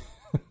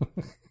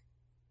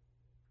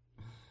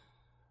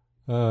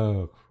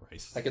 Oh,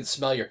 Christ. I can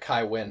smell your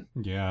Kai Wynn.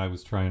 Yeah, I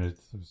was trying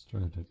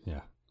to,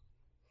 yeah.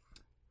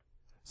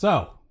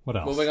 So, what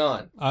else? Moving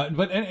on.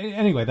 But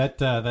anyway,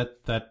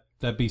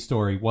 that B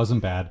story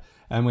wasn't bad,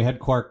 and we had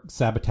Quark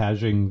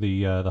sabotaging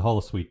the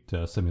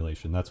holosuite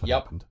simulation. That's what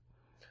happened.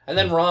 And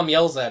then Rom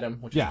yells at him,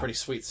 which is a pretty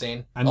sweet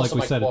scene. And also,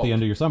 like we said at the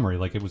end of your summary,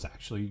 like it was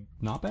actually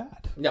not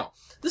bad. No,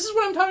 this is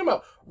what I'm talking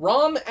about.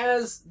 Rom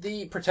as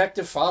the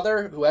protective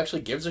father who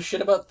actually gives a shit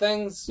about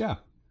things. Yeah,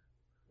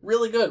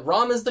 really good.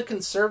 Rom as the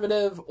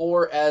conservative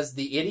or as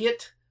the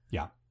idiot.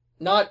 Yeah,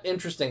 not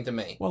interesting to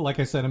me. Well, like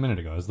I said a minute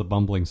ago, as the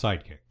bumbling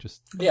sidekick,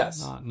 just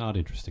not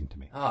interesting to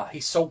me.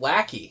 He's so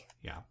wacky.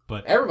 Yeah,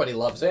 but everybody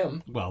loves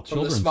him. Well,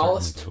 children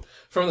certainly do.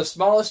 From the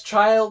smallest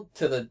child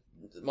to the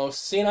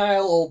most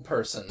senile old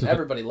person,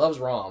 everybody loves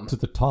Rom. To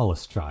the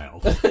tallest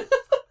child. That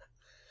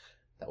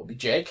would be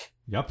Jake.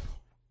 Yep.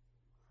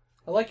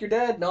 I like your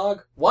dad,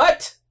 Nog.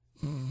 What?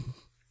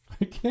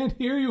 I can't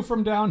hear you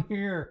from down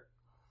here.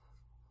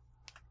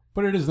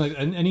 But it is like,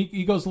 and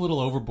he goes a little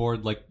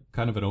overboard, like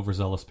kind of an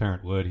overzealous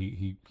parent would.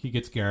 He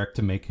gets Garrick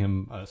to make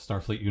him a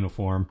Starfleet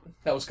uniform.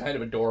 That was kind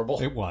of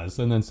adorable. It was,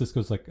 and then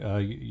Sisko's like,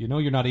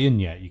 you're not in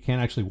yet. You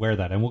can't actually wear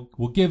that, and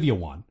we'll give you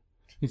one.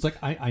 He's like,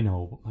 I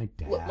know,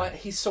 but my dad.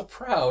 He's so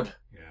proud.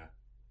 Yeah.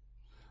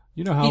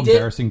 You know how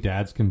embarrassing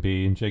dads can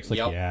be, and Jake's like,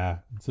 yeah.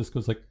 And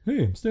Sisko's like,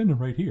 hey, I'm standing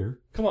right here.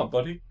 Come on,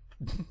 buddy.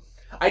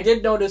 I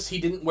did notice he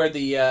didn't wear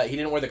the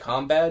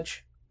comm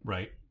badge.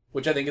 Right.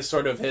 Which I think is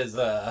sort of his,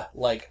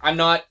 I'm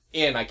not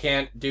in, I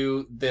can't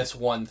do this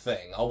one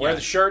thing. I'll wear the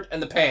shirt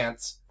and the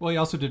pants. Well, he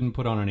also didn't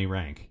put on any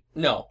rank.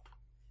 No.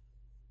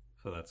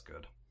 So that's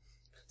good.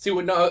 See,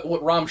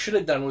 what Rom should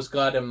have done was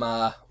got him,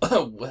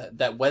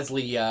 that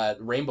Wesley,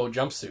 rainbow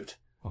jumpsuit.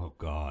 Oh,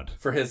 God.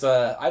 For his,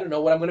 I don't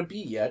know what I'm going to be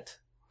yet.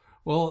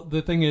 Well,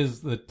 the thing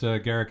is that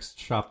Garrick's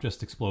shop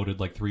just exploded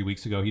like 3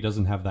 weeks ago. He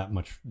doesn't have that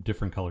much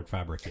different colored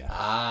fabric yet.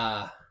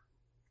 Ah.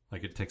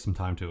 Like, it takes some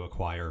time to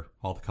acquire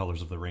all the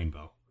colors of the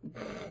rainbow.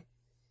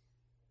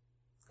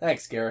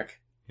 Thanks,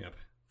 Garrick. Yep.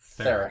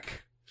 Theric.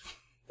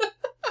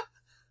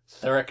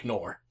 Theric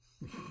Nor.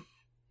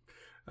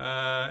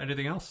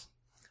 Anything else?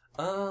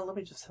 Let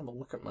me just have a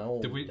look at my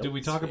old. Did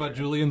we talk about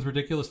Julian's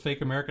ridiculous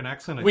fake American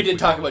accent? We did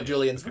talk about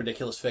Julian's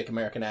ridiculous fake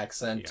American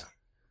accent.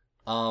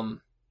 Yeah.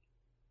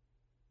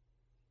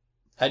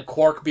 Had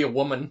Quark be a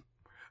woman.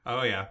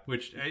 Oh yeah,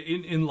 which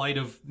in light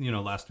of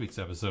last week's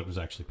episode was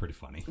actually pretty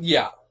funny.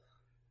 Yeah.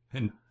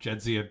 And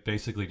Jadzia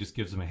basically just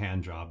gives him a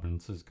hand job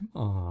and says, "Come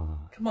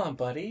on, come on,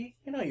 buddy.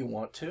 You know you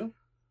want to."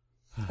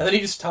 And then he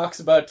just talks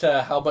about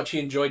how much he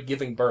enjoyed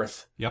giving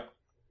birth. Yep.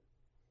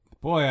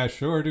 Boy, I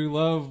sure do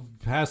love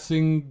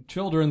passing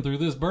children through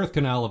this birth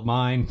canal of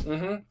mine.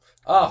 Mm-hmm.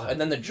 Oh,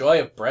 and then the joy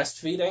of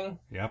breastfeeding.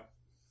 Yep.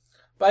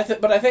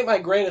 But I think my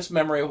greatest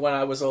memory when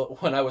I was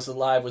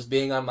alive was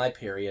being on my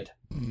period.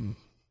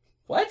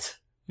 What?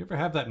 You ever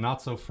have that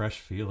not so fresh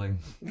feeling?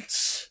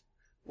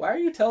 Why are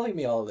you telling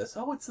me all of this?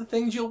 Oh, it's the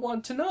things you'll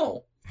want to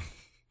know.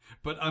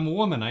 But I'm a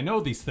woman. I know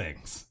these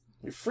things.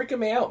 You're freaking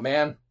me out,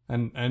 man.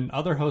 And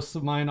other hosts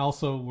of mine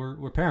also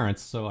were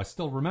parents, so I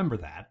still remember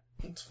that.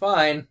 It's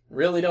fine.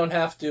 Really don't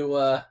have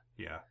to,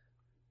 Yeah.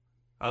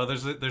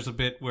 There's a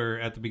bit where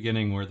at the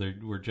beginning where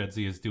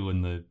Jedzia is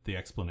doing the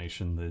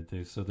explanation.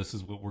 So this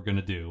is what we're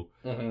gonna do.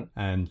 Mm-hmm.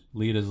 And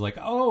Lita's like,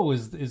 oh,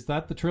 is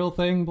that the Trill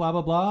thing? Blah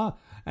blah blah.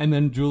 And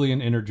then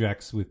Julian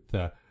interjects with,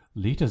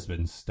 Lita's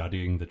been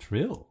studying the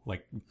trill.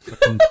 Like,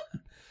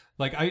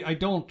 I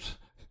don't...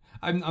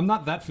 I'm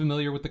not that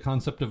familiar with the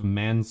concept of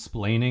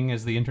mansplaining,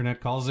 as the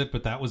internet calls it,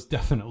 but that was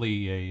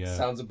definitely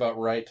sounds about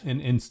right. An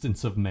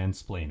instance of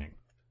mansplaining.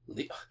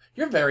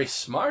 You're very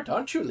smart,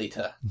 aren't you,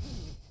 Lita?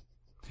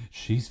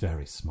 She's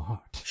very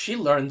smart. She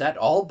learned that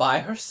all by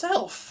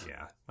herself.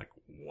 Yeah, like,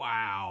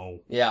 wow.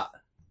 Yeah.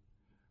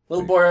 A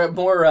little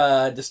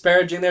more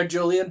disparaging there,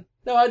 Julian.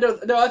 No, I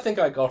don't. No, I think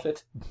I got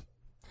it.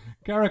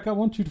 Garrick, I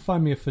want you to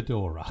find me a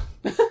fedora.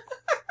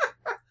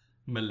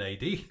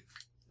 Milady.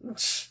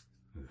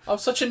 I'm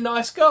such a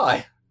nice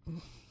guy.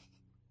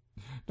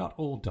 Not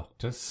all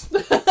doctors.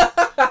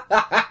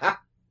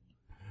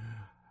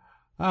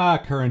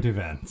 Current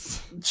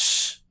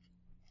events.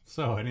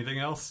 So, anything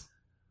else?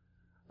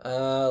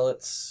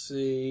 Let's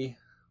see.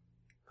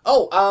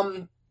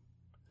 Oh,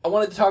 I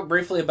wanted to talk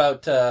briefly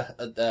about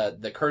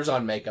the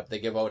Curzon makeup they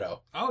give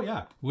Odo. Oh,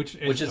 yeah. Which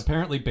is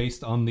apparently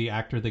based on the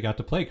actor they got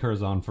to play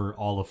Curzon for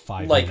all of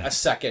 5 minutes. Like a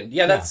second.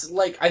 Yeah, that's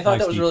like, I thought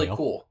that was really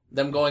cool.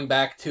 Them going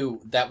back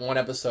to that one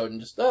episode and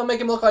just, make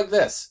him look like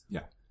this.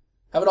 Yeah.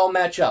 Have it all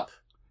match up.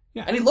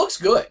 Yeah. And he looks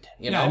good,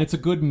 you know? And it's a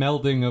good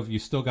melding of, you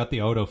still got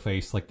the Odo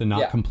face, like the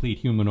not complete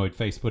humanoid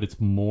face, but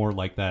it's more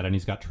like that, and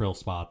he's got trill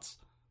spots.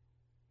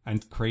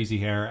 And crazy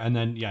hair, and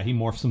then, he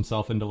morphs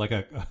himself into like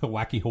a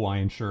wacky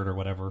Hawaiian shirt or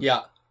whatever.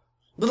 Yeah.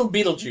 Little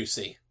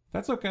Beetlejuicy.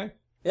 That's okay.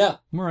 Yeah.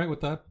 I'm alright with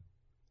that.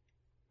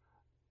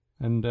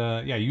 And,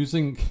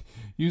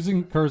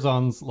 using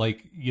Curzon's,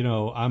 like, you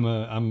know, I'm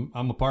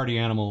a party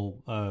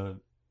animal,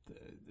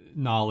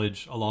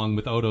 knowledge, along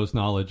with Odo's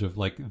knowledge of,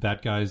 like,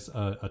 that guy's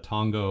a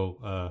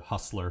Tongo,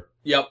 hustler.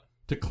 Yep.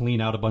 To clean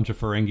out a bunch of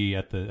Ferengi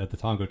at the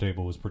Tongo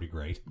table was pretty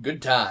great.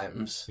 Good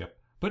times. Yep.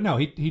 But no,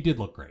 he did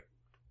look great.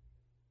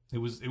 It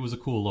was a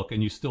cool look,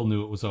 and you still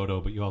knew it was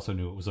Odo, but you also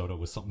knew it was Odo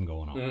with something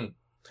going on. Mm.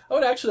 I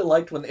would actually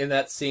liked when in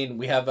that scene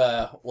we have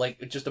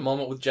just a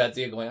moment with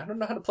Jadzia going, I don't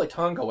know how to play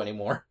Tongo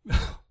anymore.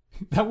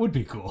 That would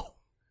be cool.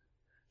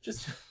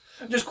 Just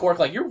Quark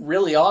like, you're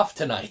really off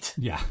tonight.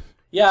 Yeah.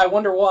 Yeah, I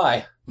wonder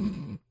why.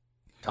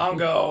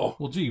 Tongo.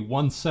 Well, gee,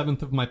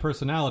 1/7 of my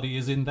personality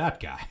is in that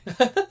guy.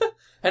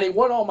 And he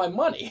won all my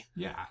money.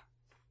 Yeah.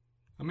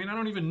 I mean, I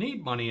don't even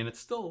need money, and it's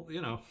still,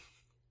 you know...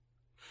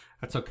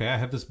 That's okay, I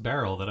have this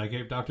barrel that I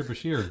gave Dr.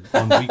 Bashir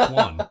on week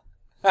 1.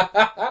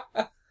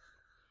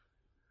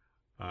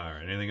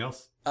 Alright, anything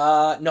else?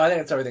 No, I think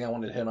that's everything I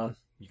wanted to hit on.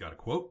 You got a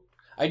quote?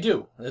 I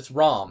do. It's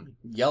Rom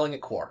yelling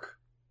at Quark.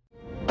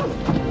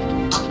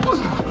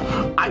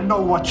 I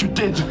know what you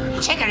did.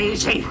 Take it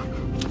easy.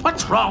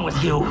 What's wrong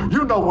with you?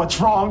 You know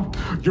what's wrong.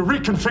 You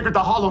reconfigured the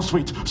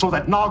holosuite so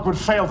that Nog would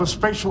fail the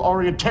spatial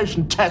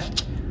orientation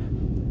test.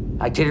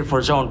 I did it for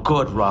his own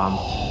good, Rom.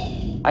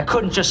 I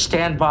couldn't just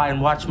stand by and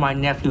watch my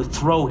nephew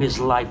throw his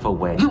life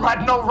away. You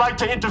had no right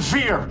to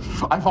interfere.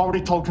 I've already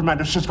told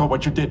Commander Sisko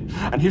what you did,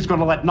 and he's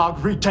going to let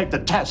Nog retake the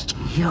test.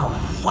 You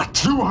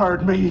what? You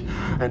heard me.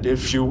 And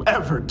if you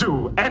ever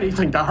do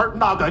anything to hurt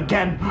Nog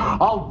again,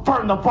 I'll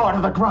burn the boy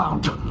to the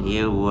ground.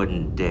 You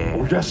wouldn't dare.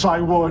 Oh, yes,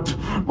 I would.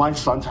 My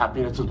son's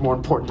happiness is more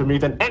important to me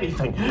than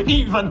anything,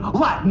 even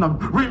Latinum.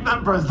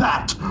 Remember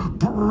that,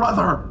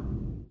 brother.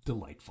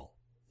 Delightful.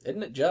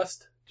 Isn't it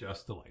just?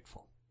 Just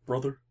delightful.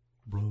 Brother.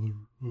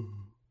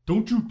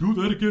 Don't you do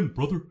that again,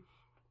 brother.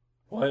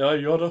 Why,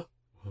 Yoda?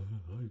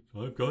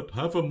 I've got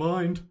half a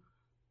mind.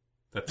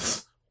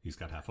 He's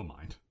got half a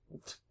mind.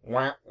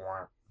 Wah,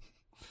 wah.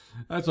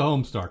 That's a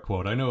Homestar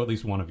quote. I know at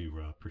least one of you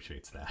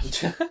appreciates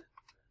that.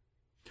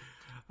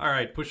 All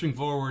right, pushing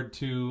forward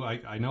to,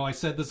 I know I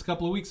said this a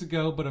couple of weeks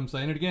ago, but I'm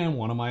saying it again,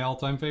 one of my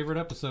all-time favorite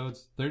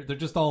episodes. They're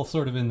just all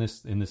sort of in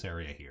this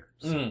area here.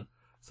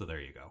 So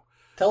there you go.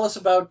 Tell us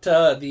about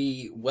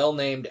the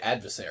well-named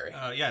Adversary.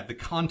 The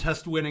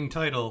contest-winning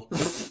title,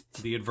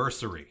 The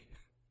Adversary.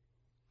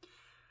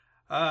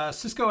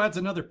 Sisko adds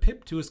another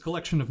pip to his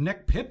collection of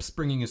neck pips,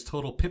 bringing his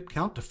total pip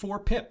count to 4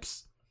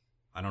 pips.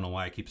 I don't know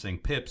why I keep saying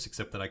pips,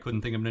 except that I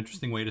couldn't think of an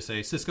interesting way to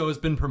say Sisko has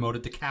been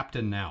promoted to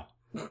captain now.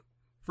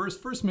 For his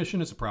first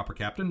mission as a proper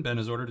captain, Ben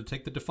is ordered to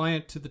take the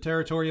Defiant to the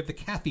territory of the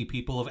Cathy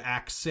people of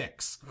Act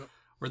 6,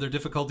 where their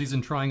difficulties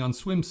in trying on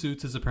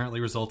swimsuits has apparently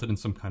resulted in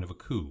some kind of a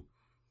coup.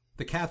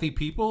 The Cathy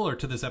people are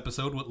to this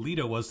episode what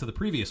Lita was to the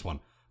previous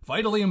one.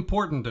 Vitally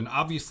important and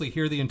obviously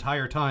here the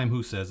entire time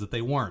who says that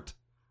they weren't.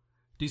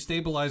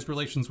 Destabilized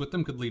relations with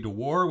them could lead to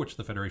war, which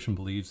the Federation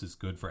believes is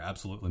good for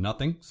absolutely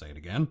nothing. Say it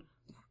again.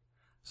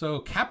 So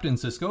Captain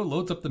Sisko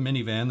loads up the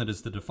minivan that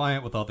is the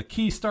Defiant with all the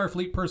key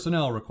Starfleet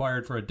personnel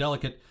required for a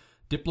delicate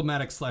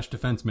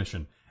diplomatic/defense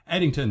mission.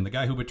 Eddington, the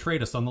guy who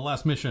betrayed us on the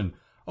last mission.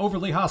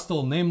 Overly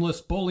hostile, nameless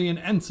Bolian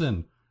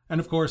ensign. And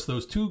of course,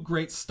 those 2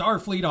 great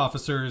Starfleet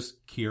officers,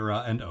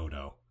 Kira and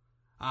Odo.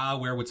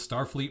 Where would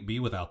Starfleet be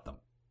without them?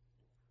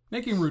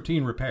 Making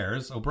routine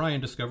repairs,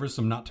 O'Brien discovers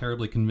some not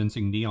terribly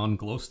convincing neon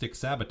glow stick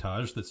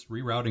sabotage that's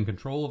rerouting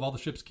control of all the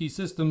ship's key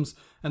systems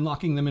and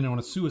locking them in on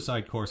a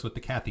suicide course with the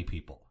Cathy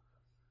people.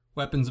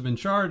 Weapons have been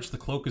charged, the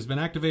cloak has been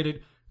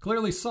activated.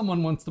 Clearly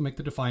someone wants to make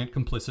the Defiant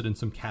complicit in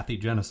some Cathy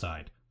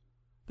genocide.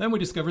 Then we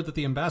discovered that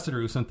the ambassador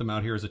who sent them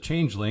out here is a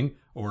changeling,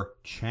 or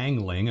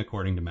changling,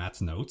 according to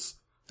Matt's notes.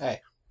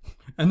 Hey.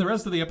 And the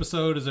rest of the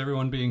episode is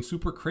everyone being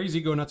super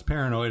crazy, go nuts,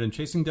 paranoid, and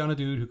chasing down a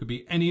dude who could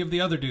be any of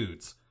the other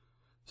dudes.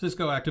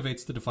 Cisco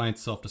activates the Defiant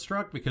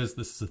self-destruct because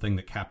this is a thing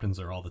that captains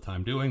are all the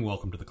time doing.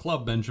 Welcome to the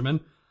club, Benjamin.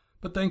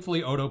 But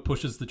thankfully, Odo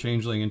pushes the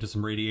changeling into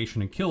some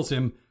radiation and kills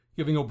him,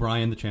 giving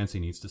O'Brien the chance he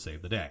needs to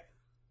save the day.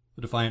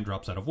 The Defiant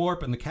drops out of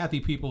warp, and the Cathy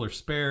people are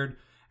spared,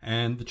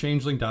 and the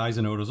changeling dies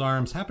in Odo's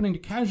arms, happening to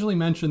casually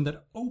mention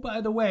that, oh, by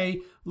the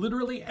way,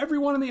 literally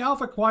everyone in the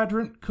Alpha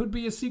Quadrant could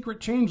be a secret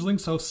changeling,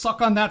 so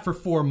suck on that for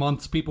 4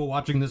 months, people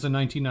watching this in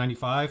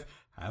 1995.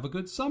 Have a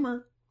good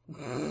summer.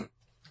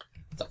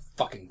 It's a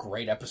fucking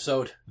great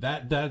episode.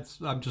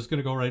 That's I'm just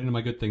gonna go right into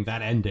my good thing.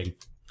 That ending.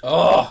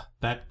 Ugh.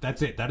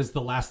 That's it. That is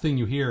the last thing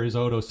you hear is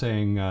Odo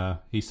saying,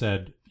 he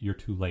said, "You're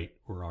too late.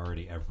 We're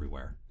already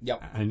everywhere."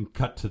 Yep. And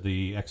cut to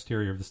the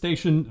exterior of the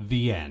station.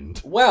 The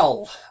end.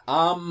 Well,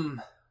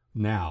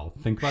 Now,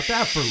 think about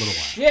that for a little while.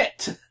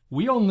 Shit!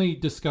 We only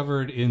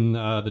discovered in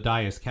the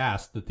Dias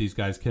cast that these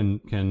guys can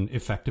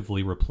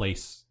effectively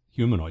replace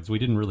humanoids. We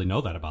didn't really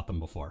know that about them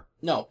before.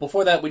 No,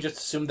 before that we just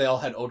assumed they all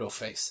had Odo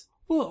face.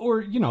 Well,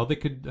 or, they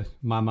could...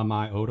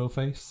 my Odo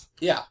face?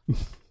 Yeah.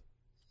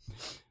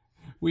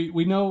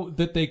 We know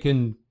that they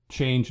can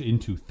change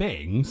into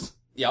things.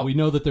 Yep. We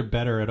know that they're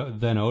better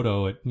than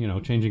Odo at,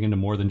 changing into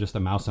more than just a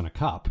mouse in a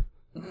cup.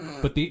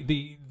 But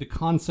the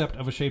concept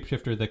of a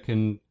shapeshifter that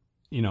can,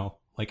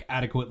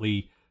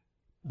 adequately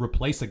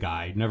replace a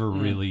guy never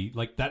really,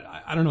 that,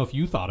 I don't know if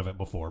you thought of it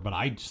before, but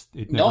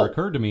it never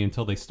occurred to me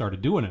until they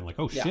started doing it. Like,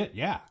 oh shit,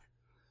 yeah.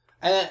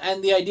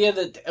 And the idea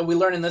that we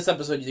learn in this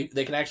episode,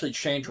 they can actually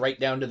change right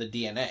down to the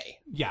DNA.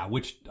 Yeah,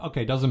 which,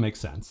 doesn't make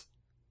sense.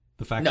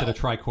 The fact that a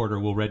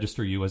tricorder will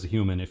register you as a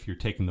human if you're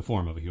taking the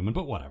form of a human,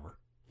 but whatever.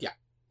 Yeah.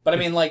 But I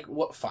mean,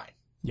 what? Fine.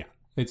 Yeah.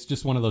 It's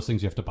just one of those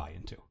things you have to buy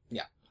into.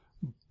 Yeah.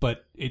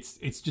 But it's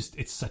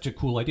such a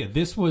cool idea.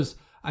 This was,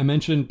 I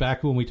mentioned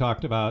back when we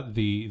talked about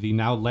the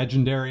now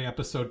legendary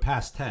episode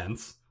Past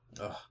Tense,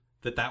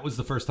 that was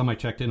the first time I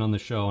checked in on the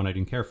show and I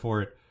didn't care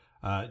for it.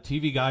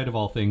 TV Guide of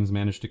all things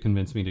managed to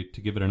convince me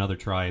to give it another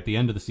try at the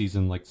end of the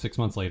season, 6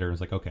 months later. I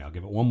was like, okay, I'll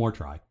give it one more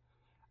try.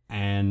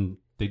 And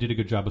they did a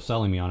good job of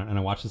selling me on it. And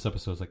I watched this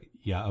episode. I was like,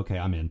 yeah, okay,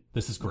 I'm in.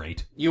 This is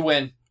great. You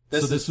win.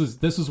 This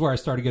was where I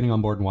started getting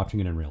on board and watching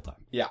it in real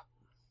time. Yeah.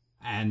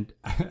 And,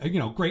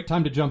 great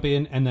time to jump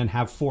in and then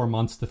have 4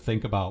 months to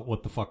think about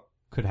what the fuck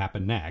could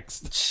happen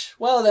next.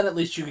 Well, then at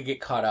least you could get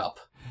caught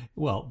up.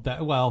 Well,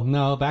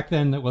 no, back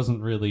then it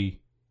wasn't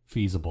really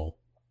feasible.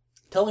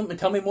 Tell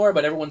me more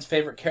about everyone's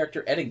favorite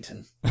character,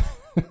 Eddington.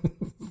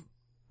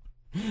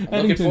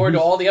 I'm looking forward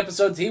to all the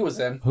episodes he was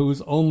in.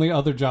 Whose only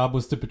other job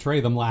was to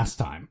betray them last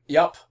time.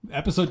 Yep. The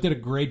episode did a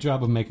great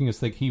job of making us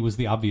think he was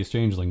the obvious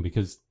changeling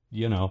because,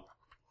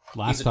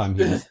 last time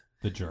he was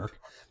the jerk.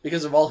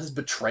 Because of all his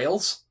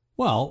betrayals?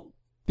 Well,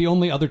 the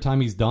only other time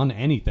he's done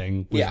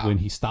anything was when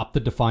he stopped the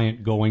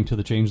Defiant going to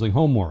the changeling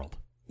homeworld.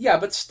 Yeah,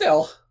 but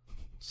still.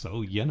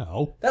 So,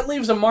 That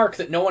leaves a mark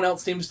that no one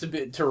else seems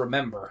to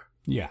remember.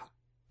 Yeah,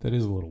 that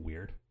is a little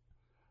weird.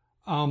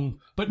 But no,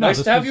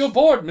 nice to have you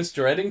aboard,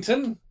 Mr.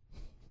 Eddington.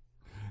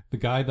 The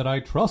guy that I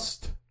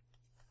trust.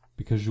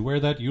 Because you wear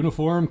that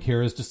uniform,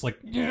 Kira's just like,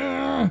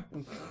 yeah.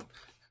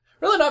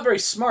 Really not very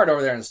smart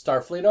over there in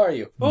Starfleet, are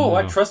you? Oh, no.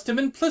 I trust him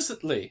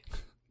implicitly.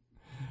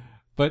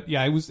 But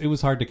yeah, it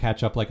was hard to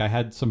catch up. I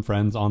had some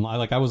friends on,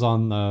 I was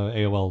on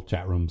AOL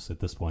chat rooms at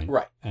this point.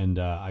 Right. And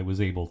I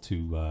was able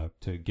to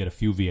get a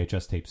few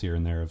VHS tapes here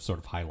and there of sort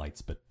of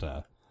highlights, but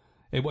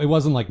it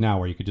wasn't like now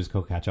where you could just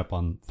go catch up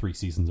on 3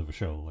 seasons of a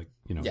show,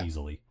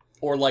 easily.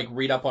 Or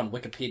read up on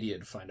Wikipedia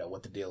to find out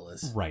what the deal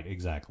is. Right,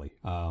 exactly.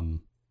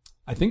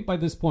 I think by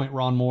this point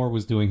Ron Moore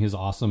was doing his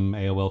awesome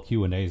AOL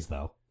Q&As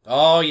though.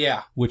 Oh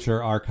yeah. Which are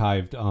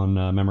archived on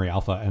Memory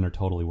Alpha and are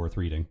totally worth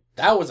reading.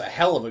 That was a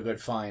hell of a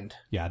good find.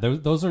 Yeah,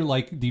 those are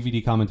like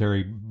DVD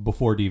commentary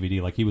before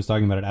DVD. He was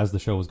talking about it as the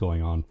show was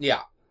going on.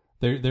 Yeah.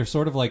 They're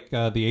sort of like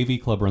the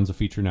AV Club runs a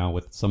feature now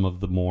with some of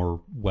the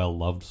more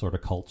well-loved sort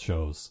of cult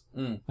shows.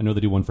 I know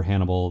they do one for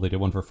Hannibal, they did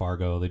one for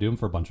Fargo, they do them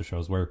for a bunch of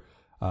shows where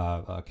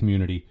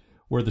Community,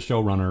 where the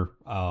showrunner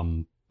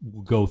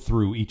will go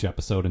through each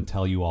episode and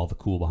tell you all the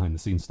cool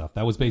behind-the-scenes stuff.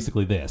 That was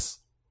basically this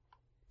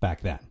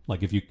back then.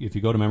 If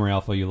you go to Memory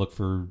Alpha, you look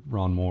for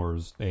Ron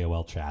Moore's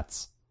AOL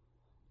chats.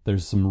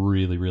 There's some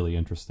really, really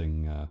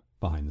interesting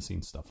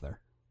behind-the-scenes stuff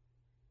there.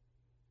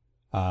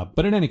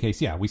 But in any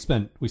case, yeah, we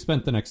spent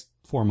the next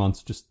 4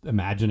 months just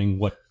imagining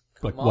what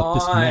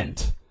this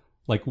meant.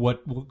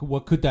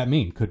 What could that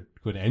mean?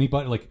 Could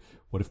anybody,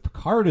 what if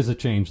Picard is a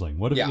changeling?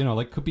 What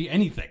if, could be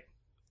anything.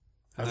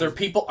 Are there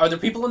people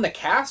in the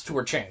cast who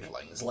are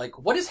changelings?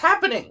 What is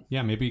happening?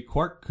 Yeah, maybe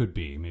Quark could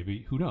be.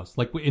 Maybe, who knows?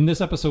 In this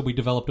episode, we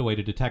developed a way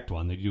to detect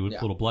one. They do a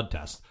little blood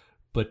test.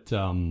 But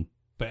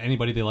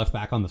anybody they left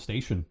back on the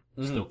station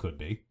still could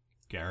be.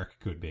 Garrick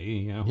could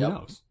be. Who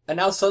knows? And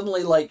now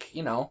suddenly,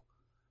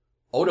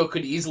 Odo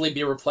could easily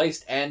be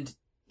replaced and,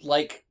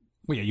 Well,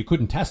 yeah, you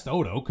couldn't test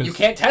Odo because... You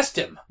can't test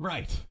him.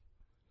 Right.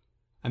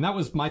 And that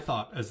was my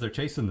thought as they're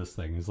chasing this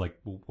thing, is like,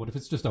 well, what if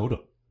it's just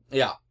Odo?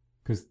 Yeah.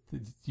 Because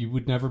you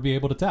would never be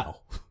able to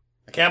tell.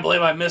 I can't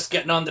believe I missed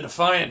getting on the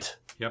Defiant.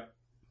 Yep.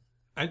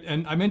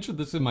 And I mentioned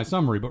this in my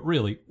summary, but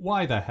really,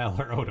 why the hell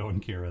are Odo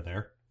and Kira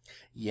there?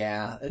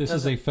 Yeah. This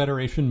is a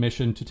Federation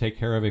mission to take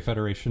care of a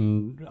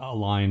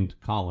Federation-aligned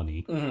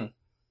colony. Mm-hmm.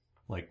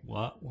 Like,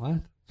 what?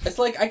 What? It's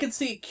like, I could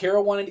see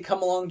Kira wanting to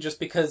come along just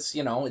because,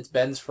 it's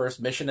Ben's first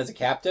mission as a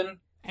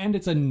captain. And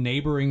it's a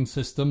neighboring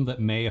system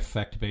that may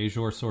affect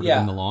Bajor sort of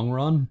in the long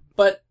run.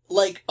 But,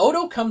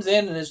 Odo comes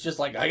in and is just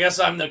like, I guess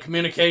I'm the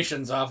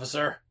communications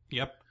officer.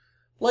 Yep.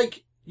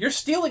 You're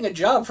stealing a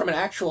job from an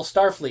actual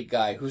Starfleet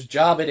guy whose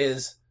job it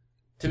is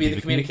to be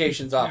the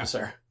communications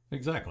officer. Yeah,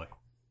 exactly.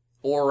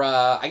 Or,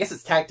 I guess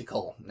it's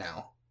tactical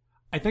now.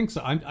 I think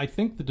so. I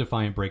think the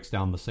Defiant breaks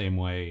down the same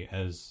way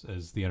as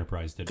the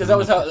Enterprise did. Because that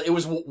was how it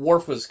was.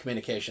 Worf was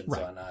communications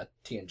on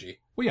TNG.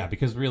 Well, yeah,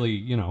 because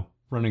really,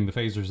 running the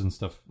phasers and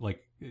stuff,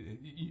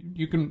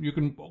 you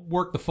can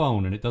work the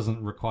phone and it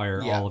doesn't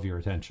require all of your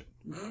attention.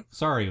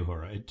 Sorry,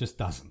 Uhura, it just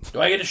doesn't.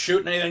 Do I get to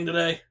shoot anything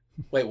today?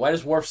 Wait, why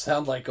does Worf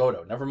sound like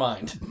Odo? Never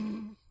mind.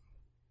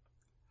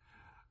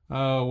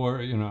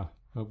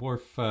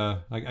 Worf.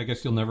 I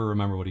guess you'll never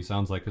remember what he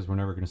sounds like because we're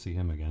never going to see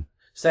him again.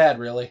 Sad,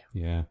 really.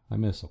 Yeah, I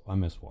miss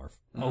Worf.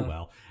 Mm-hmm. Oh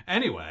well.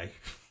 Anyway,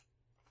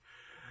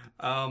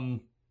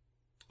 no,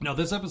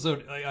 this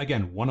episode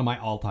again, one of my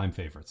all-time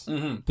favorites.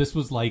 Mm-hmm. This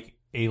was like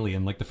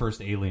Alien, like the first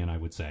Alien, I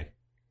would say,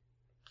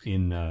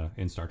 in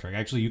Star Trek.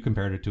 Actually, you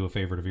compared it to a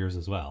favorite of yours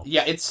as well.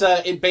 Yeah,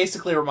 it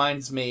basically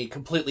reminds me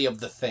completely of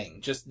The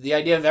Thing. Just the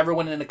idea of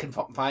everyone in a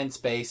confined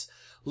space.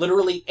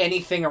 Literally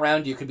anything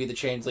around you could be the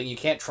Changeling. You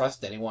can't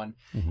trust anyone.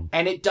 Mm-hmm.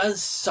 And it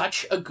does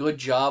such a good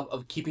job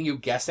of keeping you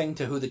guessing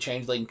to who the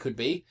Changeling could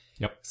be.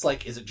 Yep. It's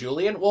like, is it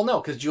Julian? Well, no,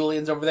 because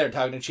Julian's over there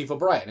talking to Chief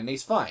O'Brien, and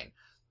he's fine.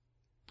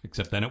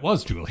 Except then it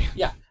was Julian.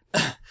 Yeah.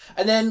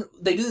 And then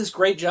they do this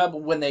great job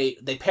when they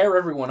pair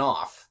everyone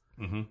off.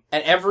 Mm-hmm.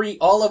 And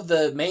all of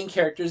the main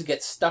characters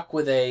get stuck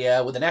with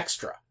an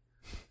extra.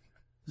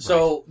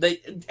 So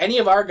any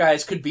of our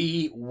guys could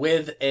be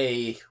with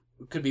the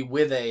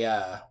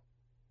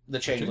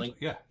Changeling.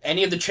 Yeah.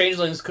 Any of the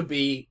Changelings could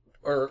be,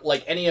 or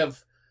any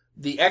of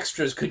the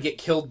extras could get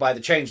killed by the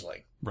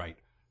Changeling. Right.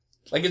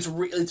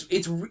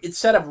 It's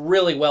set up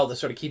really well to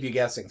sort of keep you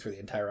guessing through the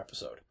entire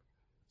episode.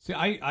 See,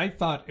 I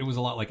thought it was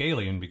a lot like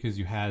Alien because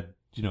you had,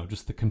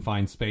 just the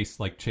confined space,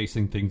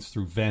 chasing things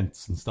through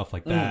vents and stuff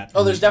like that.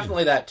 Oh, there's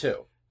definitely that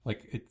too.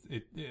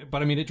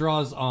 But I mean, it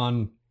draws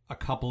on a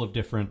couple of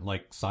different,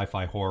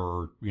 sci-fi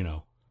horror,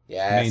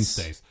 Yes.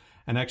 mainstays.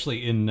 And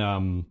actually in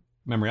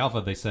Memory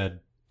Alpha, they said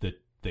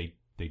that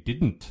they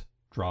didn't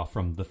draw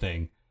from The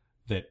Thing,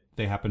 that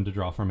they happened to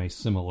draw from a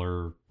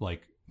similar,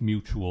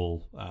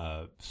 mutual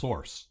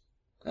source.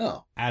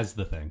 Oh. As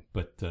The Thing.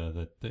 But,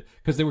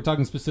 because they were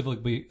talking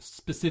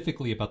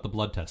specifically about the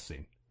blood test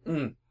scene.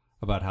 Mm.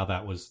 About how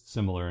that was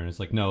similar. And it's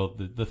no,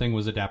 the Thing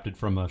was adapted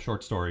from a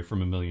short story from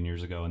 1,000,000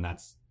 years ago, and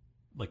that's,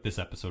 this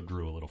episode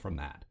drew a little from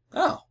that.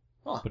 Oh.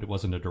 Huh. But it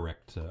wasn't a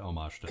direct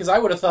homage to. Because I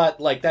would have thought,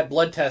 that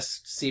blood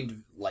test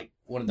seemed like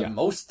one of the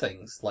most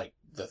things like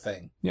The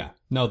Thing. Yeah.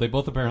 No, they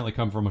both apparently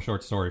come from a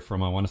short story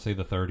from, I want to say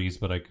the 30s,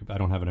 but I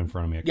don't have it in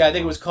front of me. I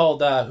think it was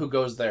called Who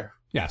Goes There?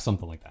 Yeah,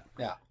 something like that.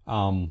 Yeah.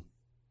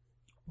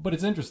 But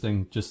it's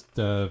interesting just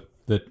that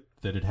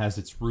it has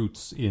its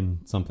roots in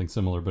something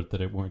similar, but that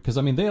it weren't. Because,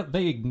 I mean,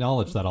 they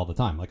acknowledge that all the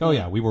time. Oh,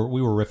 yeah, we were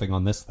riffing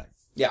on this thing.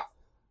 Yeah.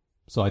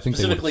 So I think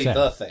specifically they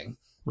The Thing.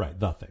 Right,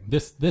 The Thing.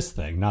 This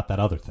thing, not that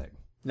other thing.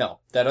 No,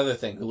 that other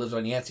thing who lives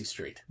on Yancey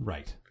Street.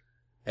 Right.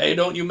 Hey,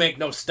 don't you make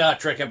no Star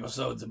Trek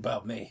episodes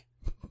about me.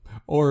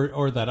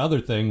 Or that other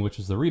thing, which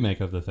is the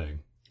remake of The Thing.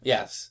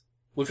 Yes.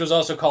 Which was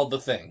also called The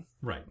Thing.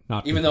 Right.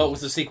 Not even though it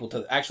was a sequel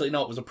to... Actually,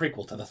 no, it was a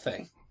prequel to The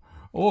Thing.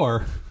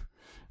 Or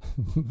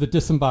the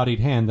disembodied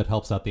hand that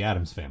helps out the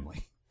Addams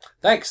family.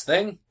 Thanks,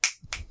 Thing.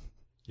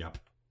 Yep.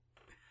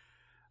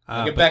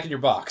 Get back in your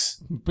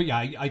box. But yeah,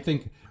 I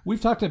think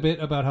we've talked a bit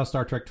about how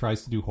Star Trek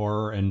tries to do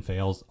horror and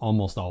fails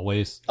almost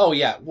always. Oh,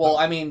 yeah. Well,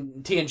 I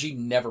mean, TNG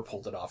never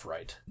pulled it off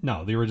right.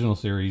 No, the original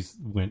series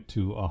went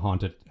to a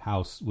haunted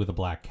house with a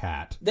black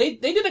cat. They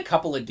did a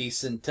couple of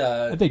decent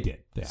they did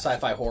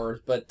sci-fi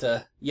horrors, but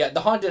the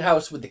haunted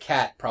house with the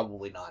cat,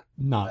 probably not.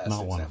 Not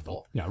one of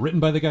them. Yeah,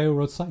 written by the guy who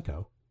wrote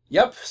Psycho.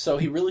 Yep, so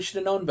he really should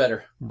have known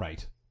better.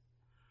 Right.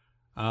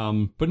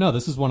 But no,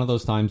 this is one of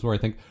those times where I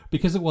think,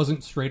 because it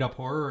wasn't straight up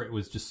horror, it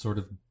was just sort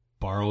of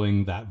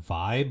borrowing that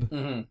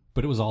vibe,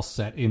 but it was all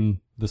set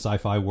in the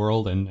sci-fi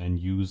world and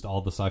used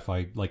all the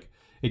sci-fi,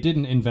 it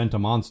didn't invent a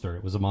monster,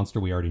 it was a monster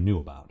we already knew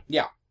about.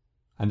 Yeah.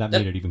 And that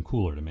made it even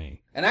cooler to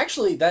me. And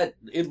actually,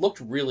 it looked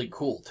really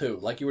cool, too.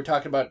 Like you were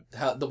talking about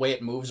how the way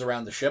it moves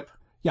around the ship.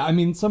 Yeah, I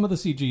mean, some of the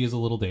CG is a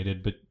little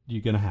dated, but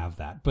you're going to have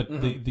that. But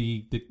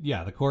the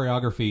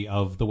choreography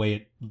of the way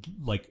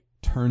it,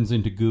 turns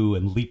into goo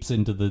and leaps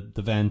into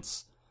the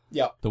vents.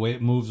 Yeah. The way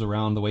it moves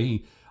around,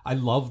 I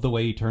love the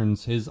way he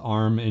turns his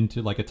arm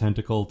into a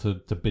tentacle to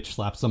bitch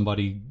slap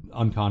somebody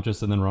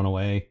unconscious and then run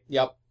away.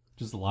 Yep.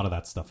 Just a lot of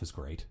that stuff is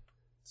great.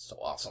 So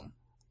awesome.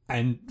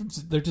 And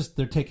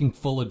they're taking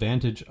full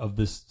advantage of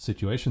this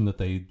situation that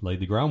they laid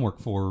the groundwork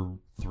for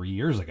 3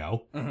 years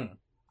ago. Mm-hmm.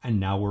 And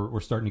now we're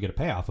starting to get a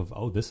payoff of,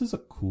 oh, this is a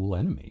cool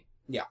enemy.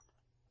 Yeah.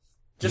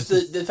 Just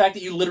the fact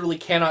that you literally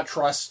cannot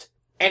trust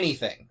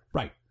anything.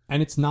 Right.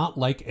 And it's not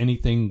like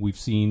anything we've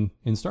seen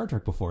in Star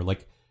Trek before.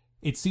 Like,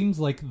 it seems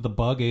like the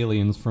bug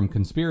aliens from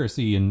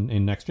Conspiracy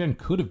in Next Gen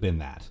could have been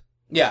that.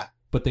 Yeah.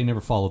 But they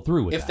never followed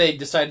through with that. If they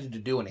decided to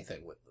do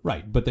anything with them.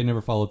 Right, but they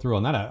never followed through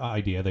on that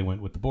idea. They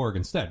went with the Borg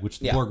instead, which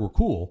the Yeah. Borg were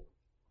cool,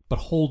 but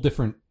whole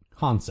different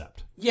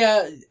concept.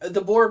 Yeah,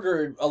 the Borg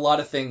are a lot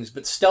of things,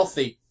 but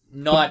stealthy,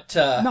 not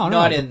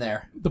in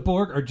there. The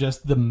Borg are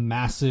just the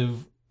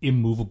massive,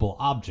 immovable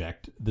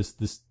object, this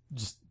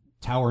just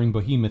towering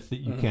behemoth that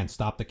you can't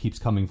stop, that keeps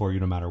coming for you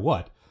no matter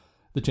what.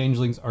 The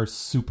Changelings are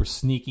super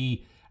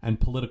sneaky and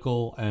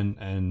political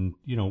and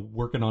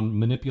working on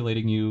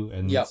manipulating you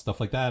and stuff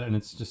like that, and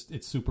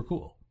it's super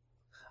cool.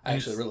 I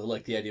actually really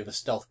like the idea of a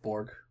stealth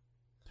Borg.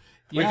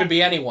 Yeah. We could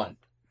be anyone.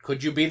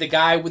 Could you be the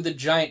guy with the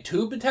giant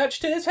tube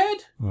attached to his head?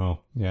 Oh,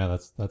 yeah,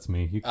 that's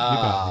me. You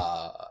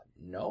got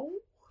me. No?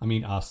 I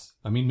mean us.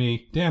 I mean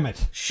me. Damn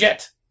it.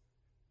 Shit!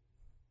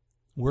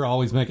 I'm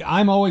always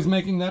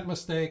making that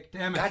mistake.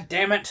 Damn it. God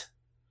damn it!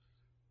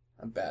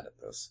 I'm bad at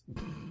this.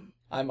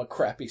 I'm a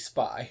crappy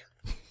spy.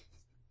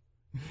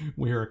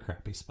 We're a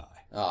crappy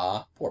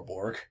spy. Poor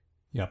Borg.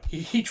 Yep.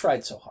 He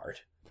tried so hard.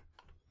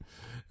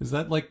 Is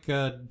that like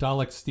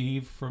Dalek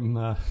Steve from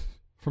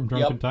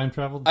Drunken Time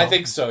Travel? I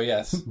think so,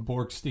 yes.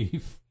 Borg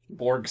Steve.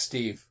 Borg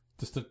Steve.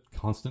 Just a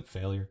constant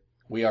failure.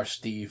 We are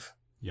Steve.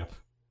 Yep.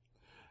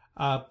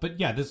 But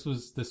yeah, this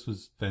was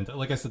fantastic.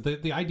 Like I said,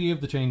 the idea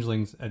of the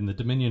Changelings and the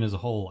Dominion as a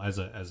whole, as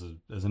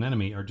an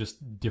enemy, are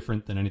just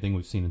different than anything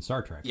we've seen in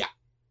Star Trek. Yeah.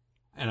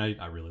 And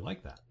I really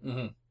like that.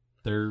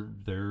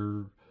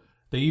 Mm-hmm.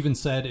 They even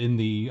said in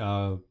the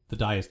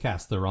Die Is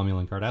Cast, the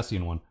Romulan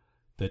Cardassian one,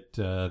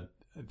 that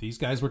these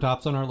guys were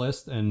tops on our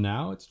list, and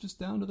now it's just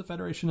down to the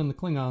Federation and the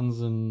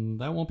Klingons,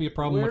 and that won't be a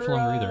problem much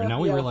longer either. And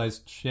now we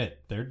realize,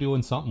 shit, they're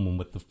doing something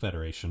with the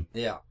Federation.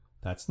 Yeah.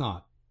 That's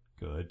not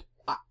good.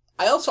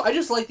 I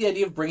just like the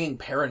idea of bringing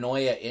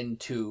paranoia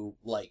into,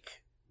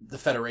 like, the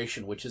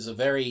Federation, which is a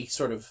very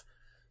sort of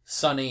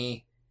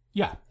sunny,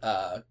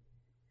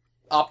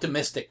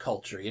 optimistic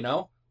culture, you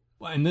know?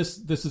 And this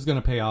is going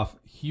to pay off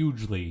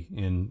hugely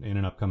in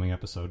an upcoming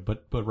episode,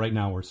 but right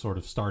now we're sort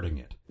of starting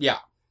it. Yeah.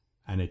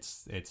 And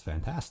it's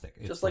fantastic.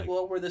 It's just like,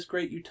 well, we're this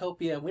great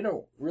utopia, and we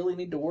don't really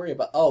need to worry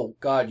about, oh,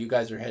 God, you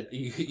guys are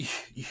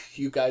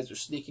you guys are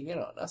sneaking in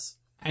on us.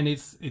 And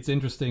it's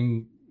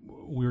interesting.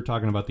 We were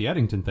talking about the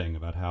Eddington thing,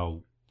 about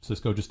how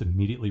Sisko just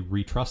immediately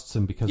retrusts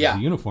him because of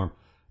the uniform.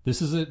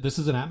 This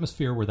is an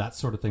atmosphere where that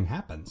sort of thing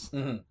happens.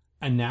 Mm-hmm.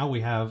 And now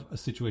we have a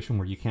situation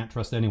where you can't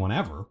trust anyone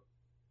ever.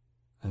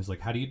 And it's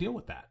like, how do you deal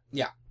with that?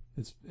 Yeah.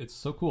 It's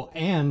so cool.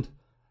 And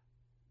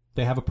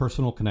they have a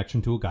personal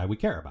connection to a guy we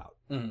care about,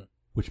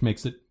 which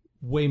makes it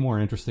way more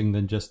interesting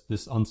than just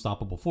this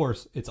unstoppable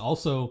force. It's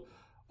also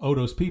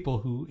Odo's people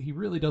who he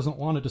really doesn't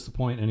want to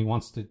disappoint, and he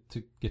wants to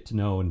get to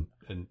know and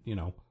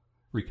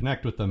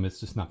reconnect with them. It's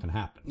just not going to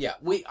happen. Yeah.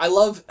 I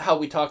love how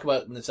we talk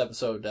about in this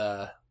episode,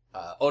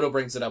 Odo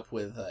brings it up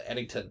with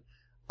Eddington.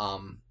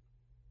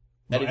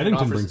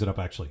 Eddington brings it up,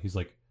 actually. He's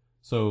like,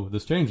 so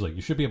this changeling,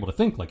 you should be able to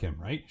think like him,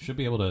 right? You should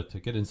be able to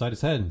get inside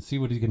his head and see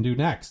what he can do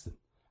next.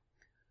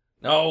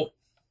 No.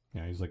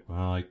 Yeah, he's like, well,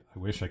 I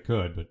wish I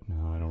could, but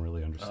no, I don't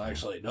really understand.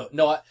 Actually,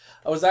 no.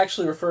 I was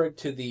actually referring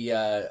to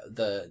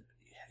the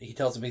he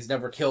tells him he's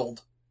never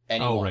killed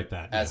anyone. Oh, right,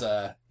 that. As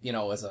a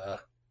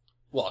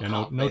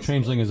cop, no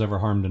changeling has ever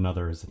harmed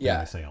another is the thing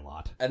I say a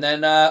lot. And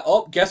then,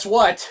 guess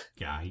what?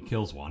 Yeah, he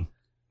kills one.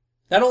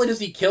 Not only does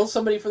he kill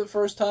somebody for the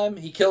first time,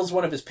 he kills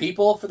one of his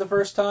people for the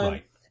first time.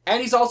 Right. And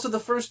he's also the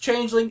first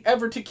changeling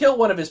ever to kill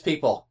one of his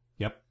people.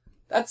 Yep.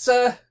 That's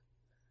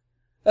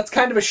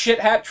kind of a shit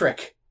hat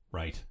trick.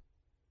 Right.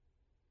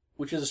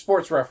 Which is a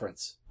sports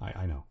reference.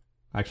 I know.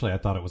 Actually, I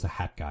thought it was a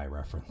hat guy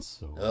reference,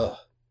 so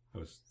I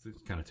was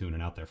kind of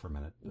tuning out there for a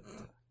minute. But,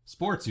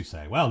 sports, you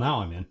say? Well,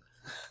 now I'm in.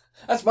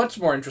 That's much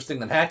more interesting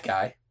than hat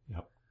guy.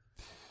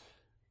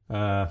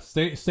 Yep.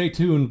 Stay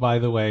tuned, by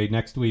the way.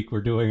 Next week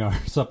we're doing our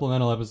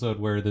supplemental episode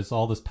where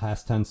all this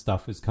past tense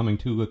stuff is coming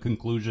to a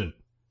conclusion.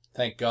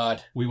 Thank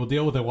God. We will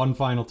deal with it one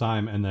final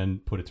time and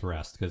then put it to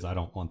rest, because I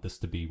don't want this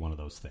to be one of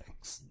those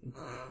things.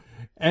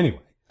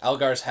 Anyway.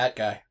 Algar's hat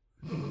guy.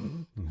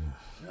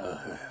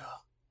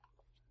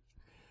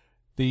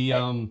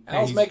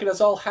 Al's making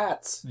us all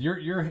hats.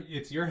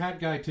 It's your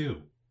hat guy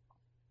too.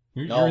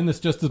 You're in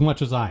this just as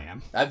much as I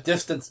am. I've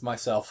distanced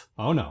myself.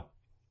 Oh no.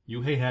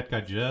 You hate hat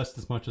guy just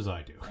as much as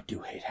I do. I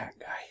do hate hat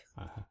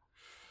guy.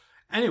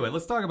 Anyway,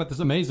 let's talk about this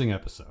amazing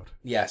episode.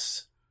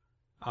 Yes.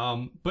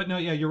 But no,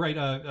 yeah, you're right.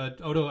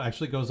 Odo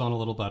actually goes on a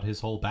little about his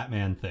whole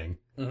Batman thing.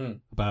 Mm-hmm.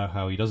 About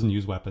how he doesn't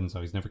use weapons,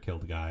 how he's never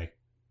killed a guy,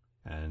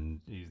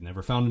 and he's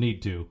never found a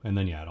need to. And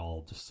then, yeah, it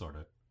all just sort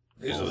of...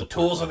 These are the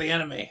tools of the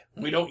enemy.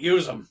 We don't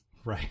use them.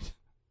 Right.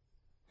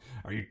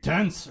 Are you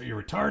tense? Are you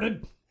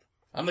retarded?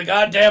 I'm the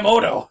goddamn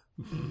Odo.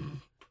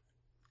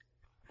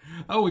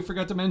 Oh, we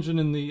forgot to mention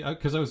in the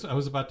because I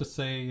was about to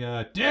say,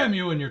 damn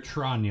you and your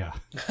Tranya.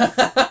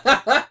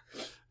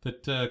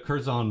 That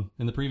Curzon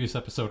in the previous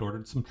episode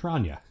ordered some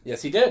Tranya.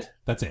 Yes, he did.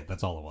 That's it.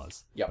 That's all it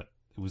was. Yep. But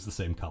it was the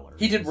same color.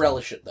 He did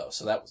relish it, though,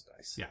 so that was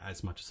nice. Yeah,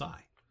 as much as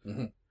I.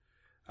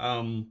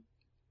 Mm-hmm.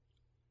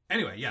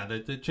 Anyway, yeah,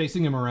 the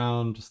chasing him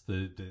around, just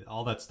the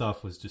all that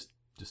stuff was just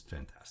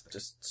fantastic.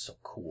 Just so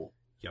cool.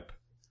 Yep.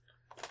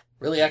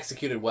 Really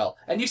executed well.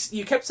 And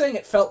you kept saying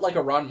it felt like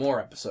a Ron Moore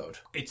episode.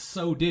 It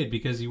so did,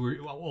 because you were,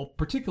 well,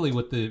 particularly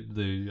with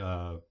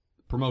the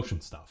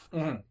promotion stuff.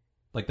 Mm-hmm.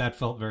 Like, that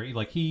felt very,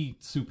 like, he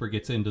super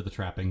gets into the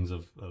trappings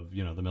of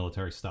the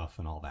military stuff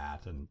and all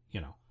that, and,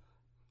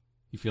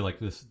 you feel like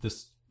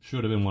this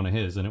should have been one of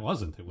his, and it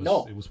wasn't. It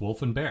was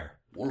Wolf and Bear.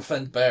 Wolf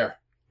and Bear.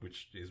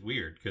 Which is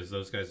weird, because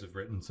those guys have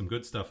written some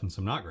good stuff and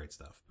some not great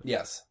stuff. But,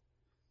 yes.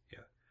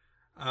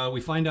 Yeah. We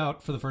find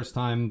out for the first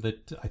time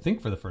that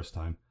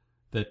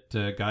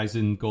guys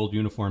in gold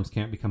uniforms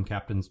can't become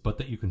captains, but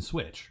that you can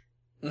switch.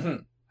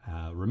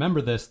 Mm-hmm.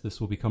 Remember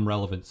this will become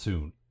relevant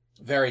soon.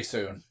 Very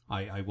soon.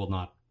 I will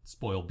not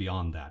spoil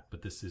beyond that,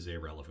 but this is a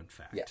relevant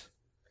fact. Yeah.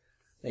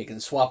 You can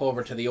swap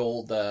over to the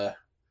old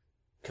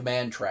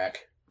command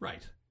track.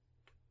 Right.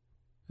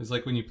 It's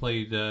like when you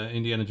played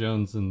Indiana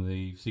Jones and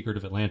the Secret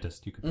of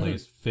Atlantis. You could play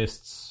as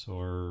Fists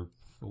or,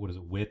 what is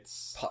it,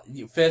 Wits?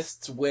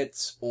 Fists,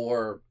 Wits,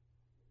 or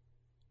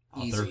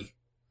Author. Easy.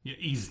 Yeah,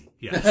 Easy,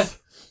 yes.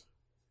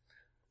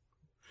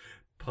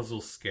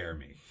 Puzzles scare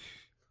me.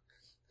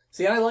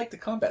 See, I like the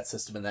combat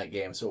system in that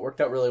game, so it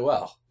worked out really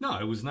well. No,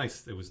 it was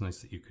nice. It was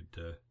nice that you could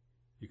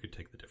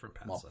take the different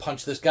paths. I'll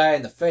punch this guy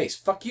in the face.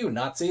 Fuck you,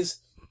 Nazis.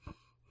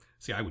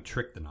 See, I would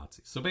trick the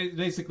Nazis. So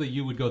basically,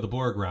 you would go the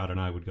Borg route, and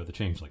I would go the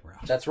Changeling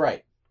route. That's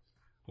right.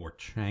 Or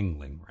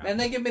Changling route. And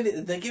they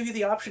give you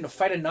the option to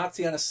fight a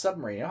Nazi on a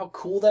submarine. You know how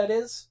cool that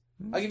is?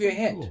 I'll give you a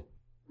hint. Cool.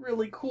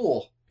 Really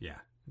cool. Yeah,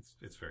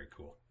 it's very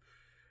cool.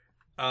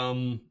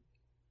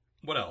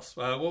 What else?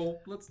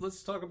 Well,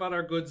 let's talk about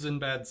our goods and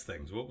bads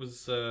things. What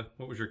was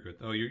your good?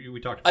 Oh,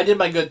 we talked about I did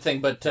my good thing,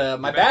 but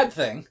my bad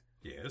thing.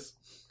 Yes.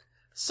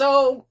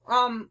 So,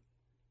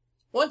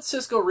 once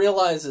Cisco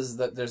realizes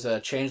that there's a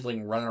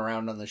changeling running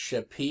around on the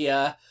ship, he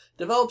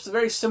develops a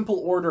very simple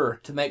order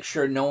to make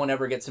sure no one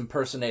ever gets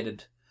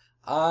impersonated.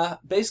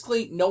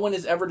 Basically, no one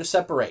is ever to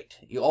separate.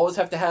 You always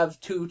have to have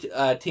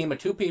a team of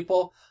 2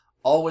 people,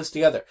 always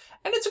together.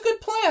 And it's a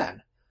good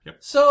plan. Yep.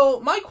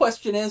 So, my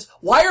question is,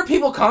 why are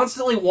people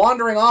constantly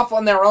wandering off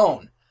on their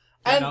own?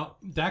 And now,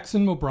 Dax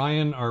and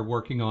O'Brien are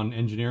working on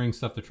engineering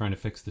stuff. They're trying to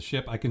fix the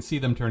ship. I can see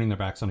them turning their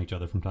backs on each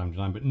other from time to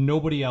time, but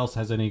nobody else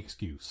has any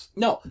excuse.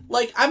 no,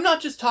 I'm not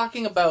just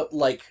talking about,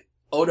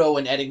 Odo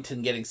and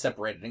Eddington getting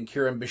separated, and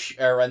Kieran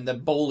Bashir and the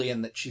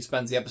Bolian that she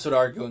spends the episode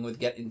arguing with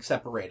getting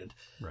separated.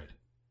 Right.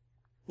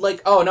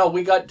 Oh no,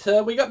 we got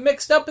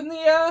mixed up in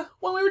the,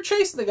 when we were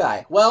chasing the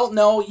guy. Well,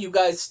 no, you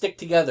guys stick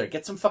together.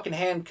 Get some fucking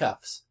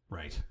handcuffs.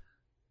 Right.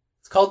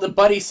 It's called the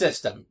buddy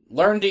system.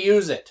 Learn to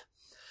use it.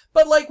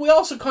 But, we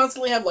also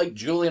constantly have,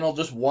 Julian will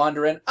just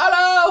wander in.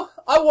 Hello!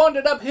 I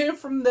wandered up here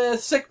from the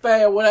sick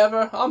bay or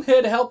whatever. I'm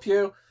here to help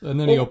you. And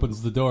then he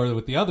opens the door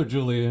with the other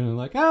Julian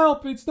and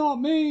help, it's not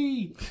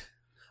me!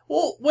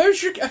 Well,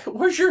 where's your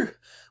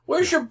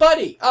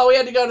buddy? Oh, he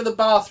had to go to the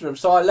bathroom,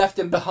 so I left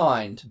him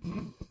behind.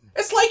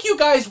 It's like you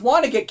guys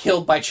want to get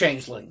killed by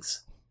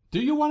changelings.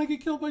 Do you want to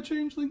get killed by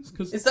changelings?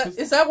 Is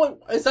that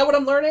what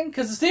I'm learning?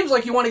 Because it seems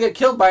like you want to get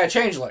killed by a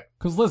changeling.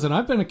 Because listen,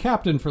 I've been a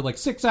captain for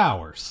 6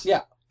 hours.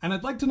 Yeah. And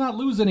I'd like to not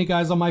lose any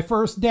guys on my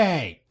first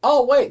day.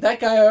 Oh, wait, that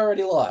guy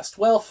already lost.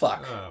 Well,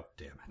 fuck. Oh,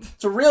 damn it.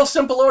 It's a real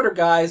simple order,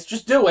 guys.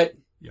 Just do it.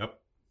 Yep.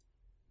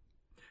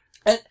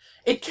 And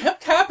it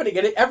kept happening,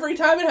 and every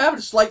time it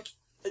happened, it's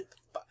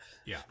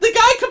yeah. The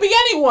guy could be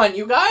anyone,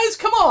 you guys.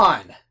 Come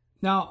on.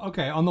 Now,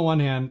 okay, on the one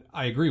hand,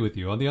 I agree with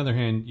you. On the other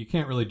hand, you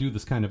can't really do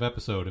this kind of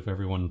episode if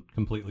everyone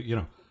completely,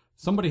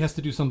 somebody has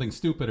to do something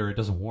stupid or it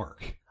doesn't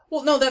work.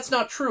 Well, no, that's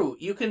not true.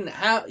 You can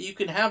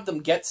have them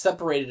get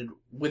separated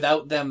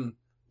without them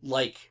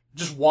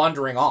just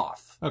wandering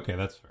off. Okay,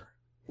 that's fair.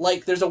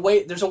 There's a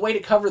way to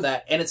cover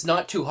that, and it's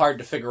not too hard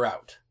to figure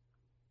out.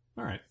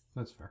 All right,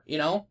 that's fair.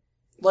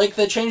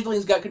 The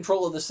changelings got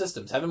control of the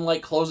systems. Have him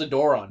close a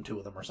door on 2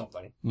 of them or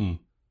something.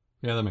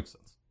 Yeah, that makes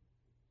sense.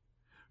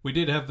 We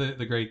did have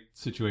the great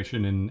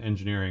situation in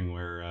engineering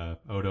where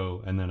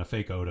Odo and then a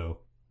fake Odo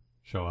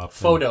show up.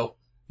 Photo.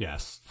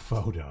 Yes,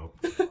 Photo.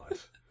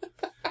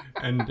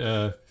 And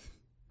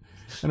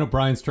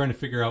O'Brien's trying to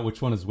figure out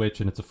which one is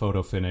which, and it's a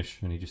photo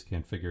finish, and he just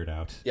can't figure it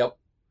out. Yep.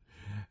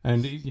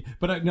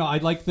 But I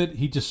like that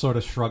he just sort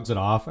of shrugs it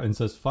off and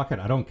says, "Fuck it,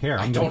 I don't care.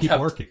 I'm going to keep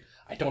working.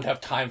 I don't have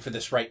time for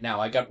this right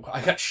now. I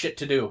got shit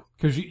to do."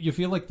 Because you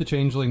feel like the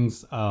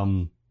changeling's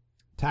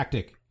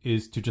tactic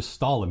is to just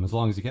stall him as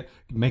long as you can,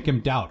 make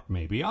him doubt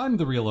maybe I'm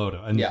the real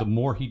Odo, and the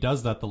more he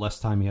does that, the less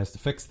time he has to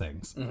fix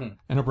things. Mm-hmm.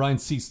 And O'Brien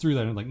sees through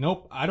that and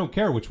nope, I don't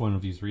care which one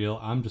of you's real.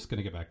 I'm just going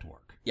to get back to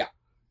work. Yeah.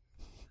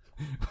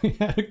 We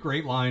had a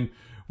great line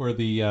where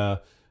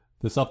the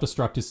the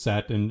self-destruct is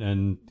set,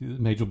 and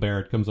Major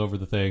Barrett comes over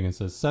the thing and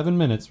says, 7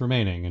 minutes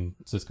remaining. And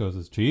Sisko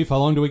says, Chief, how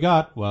long do we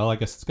got? Well, I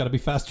guess it's got to be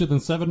faster than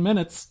 7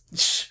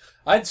 minutes.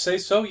 I'd say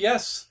so,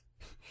 yes.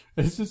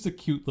 It's just a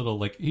cute little,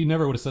 like, he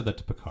never would have said that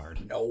to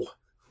Picard. No.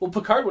 Well,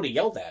 Picard would have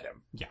yelled at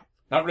him. Yeah.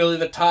 Not really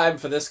the time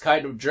for this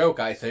kind of joke,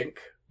 I think.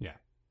 Yeah.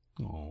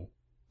 Oh.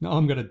 Now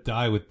I'm going to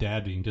die with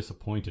Dad being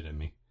disappointed in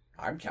me.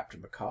 I'm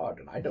Captain Picard,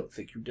 and I don't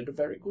think you did a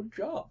very good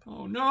job.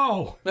 Oh,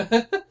 no!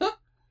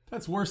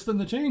 That's worse than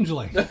the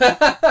Changeling.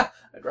 I'd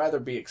rather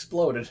be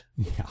exploded.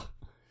 Yeah.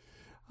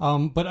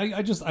 But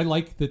I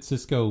like that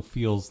Sisko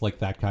feels like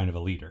that kind of a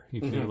leader.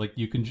 You feel like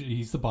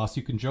he's the boss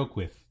you can joke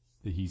with.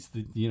 He's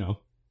the,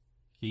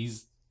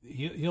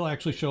 he'll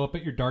actually show up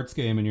at your darts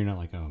game and you're not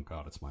like, oh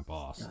God, it's my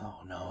boss.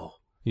 Oh no.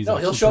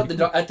 He'll show up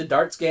at the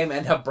darts game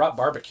and have brought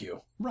barbecue.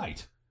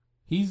 Right.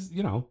 He's,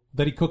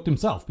 that he cooked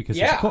himself because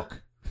he's a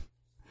cook.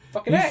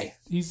 Fucking A.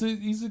 He's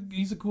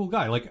a cool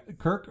guy. Like,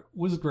 Kirk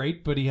was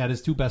great, but he had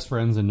his two best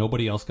friends and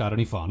nobody else got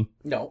any fun.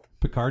 No.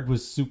 Picard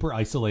was super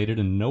isolated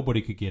and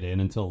nobody could get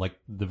in until, like,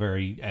 the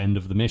very end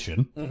of the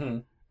mission. Mm-hmm.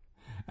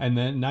 And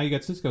then now you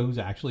got Sisko, who's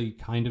actually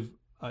kind of,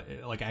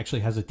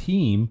 actually has a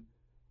team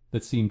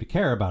that seem to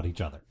care about each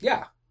other.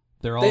 Yeah.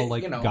 They're all,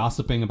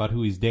 gossiping about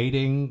who he's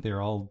dating.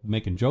 They're all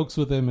making jokes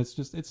with him. It's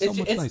so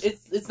much nice.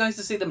 It's nice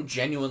to see them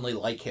genuinely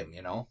like him,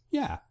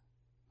 Yeah.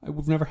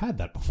 We've never had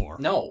that before.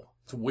 No.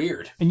 It's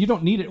weird. And you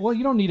don't need it. Well,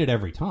 you don't need it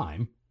every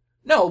time.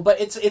 No,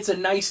 but it's a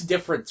nice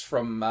difference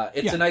from... a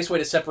nice way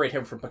to separate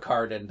him from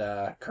Picard and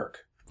Kirk.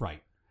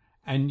 Right.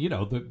 And,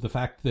 the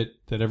fact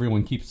that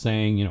everyone keeps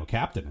saying,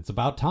 Captain, it's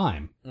about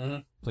time. Mm-hmm.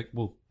 It's like,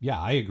 well, yeah,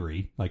 I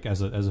agree. Like,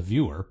 as a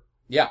viewer.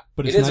 Yeah,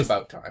 but it is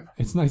about time.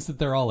 It's nice that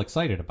they're all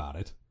excited about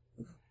it.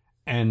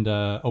 And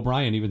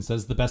O'Brien even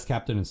says the best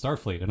captain in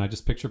Starfleet. And I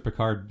just picture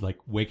Picard, like,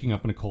 waking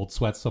up in a cold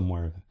sweat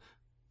somewhere.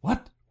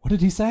 What? What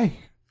did he say?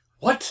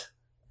 What?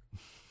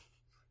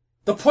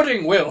 The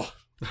pudding, Will.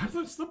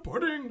 That's the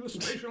pudding, the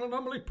spatial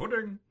anomaly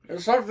pudding.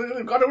 There's something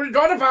we've got to be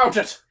done about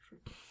it.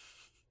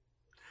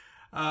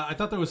 I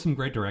thought there was some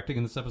great directing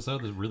in this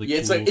episode. There's really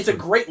cool. It's a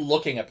great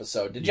looking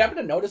episode. Did you happen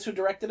to notice who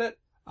directed it?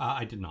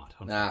 I did not,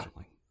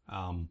 unfortunately.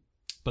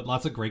 But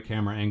lots of great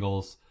camera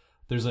angles.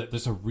 There's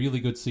a really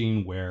good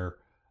scene where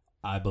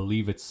I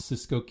believe it's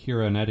Sisko,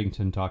 Kira, and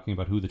Eddington talking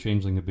about who the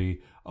changeling could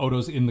be.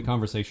 Odo's in the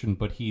conversation,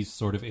 but he's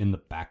sort of in the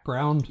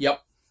background.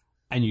 Yep.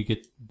 And you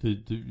get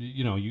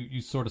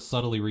you sort of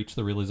subtly reach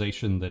the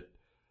realization that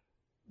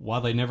while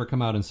they never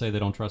come out and say they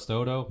don't trust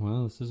Odo,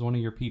 well, this is one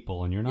of your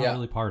people, and you're not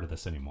really part of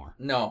this anymore.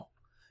 No,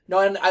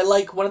 and I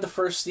like one of the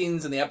first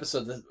scenes in the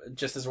episode,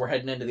 just as we're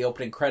heading into the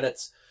opening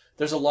credits,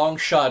 there's a long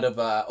shot of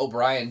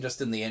O'Brien just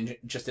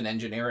in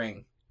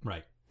engineering.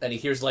 Right. And he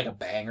hears like a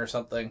bang or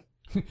something.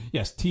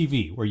 Yes,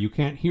 TV, where you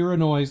can't hear a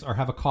noise or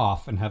have a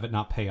cough and have it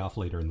not pay off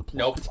later in the plot.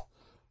 Nope.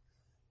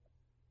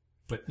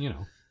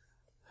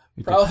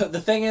 But,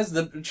 the thing is,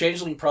 the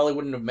changeling probably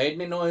wouldn't have made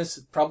any noise.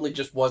 It probably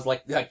just was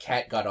like a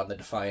cat got on the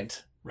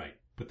Defiant. Right.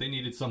 But they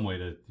needed some way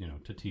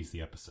to tease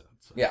the episode.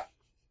 So. Yeah.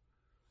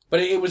 But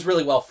it was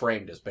really well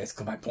framed, is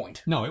basically my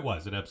point. No, it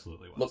was. It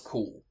absolutely was. Looked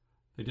cool.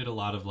 They did a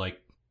lot of,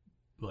 like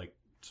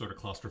sort of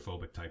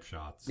claustrophobic type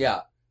shots.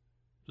 Yeah.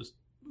 Just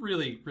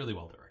really, really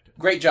well directed.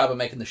 Great job of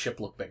making the ship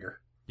look bigger.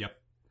 Yep.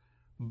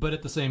 But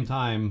at the same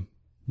time,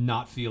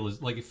 not feel as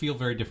it feel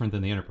very different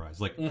than the Enterprise.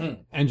 Like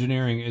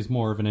engineering is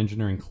more of an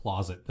engineering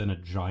closet than a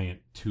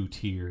giant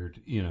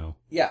two-tiered,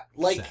 Yeah,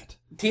 like set.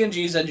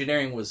 TNG's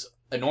engineering was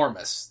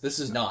enormous. This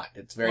is not.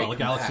 It's very a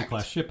Galaxy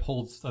class ship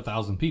holds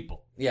 1,000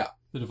 people. Yeah.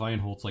 The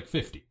Defiant holds like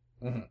 50.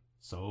 Mm-hmm.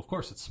 So of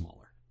course it's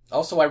smaller.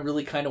 Also, I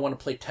really kind of want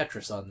to play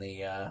Tetris on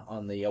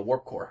the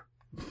warp core.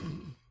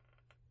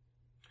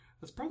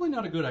 That's probably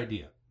not a good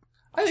idea.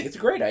 I think it's a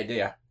great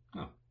idea.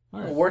 Oh, all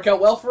right. It'll work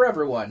out well for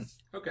everyone.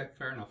 Okay,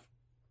 fair enough.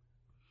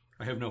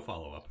 I have no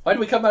follow-up. Why did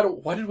we come out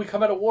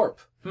of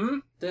warp?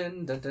 Dun,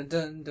 dun, dun, dun,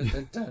 dun,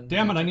 dun, dun,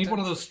 Damn it, I need one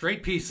of those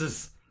straight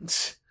pieces.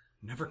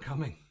 Never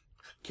coming.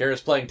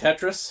 Kira's playing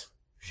Tetris.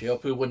 She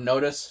hoped we wouldn't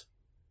notice,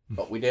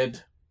 but we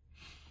did.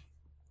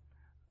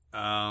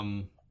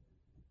 Anything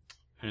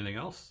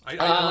else?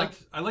 I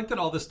liked that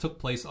all this took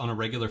place on a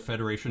regular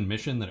Federation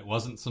mission, that it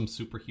wasn't some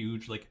super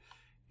huge,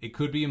 it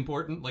could be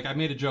important. Like, I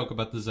made a joke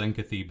about the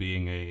Zenkathi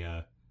being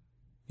a,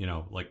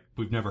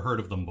 we've never heard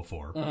of them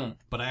before. Mm-hmm.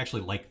 But I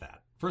actually like that.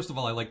 First of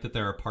all, I like that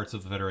there are parts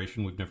of the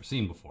Federation we've never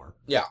seen before.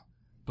 Yeah.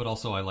 But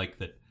also I like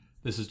that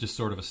this is just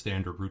sort of a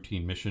standard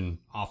routine mission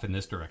off in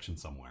this direction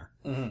somewhere.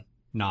 Mm-hmm.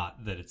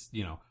 Not that it's,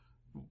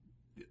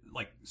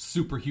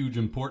 super huge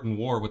important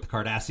war with the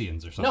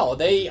Cardassians or something. No,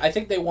 I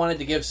think they wanted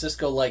to give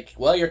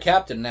Sisko, you're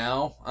captain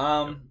now.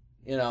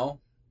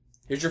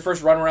 Here's your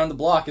first run around the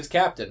block as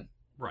captain.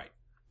 Right.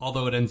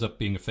 Although it ends up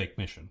being a fake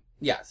mission.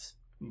 Yes.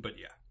 But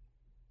yeah.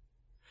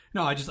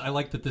 No, I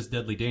like that this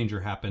deadly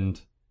danger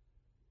happened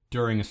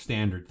during a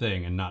standard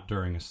thing and not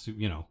during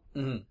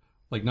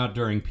not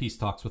during peace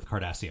talks with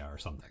Cardassia or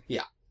something.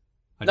 Yeah.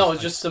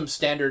 It's just some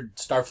standard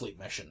Starfleet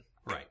mission.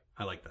 Right.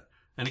 I like that.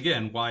 And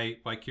again, why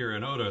Kira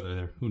and Odo are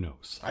there, who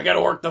knows? I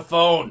gotta work the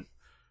phone.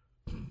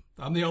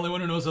 I'm the only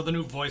one who knows how the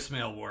new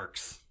voicemail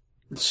works.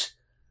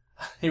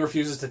 He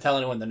refuses to tell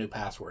anyone the new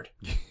password.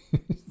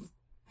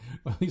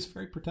 Well, he's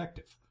very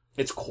protective.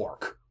 It's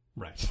Quark.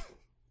 Right.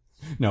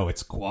 No,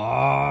 it's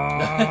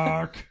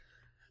Quark.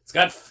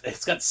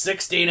 It's got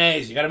 16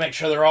 A's. You gotta make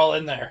sure they're all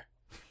in there.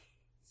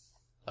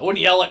 I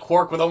wouldn't yell at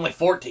Quark with only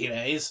 14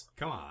 A's.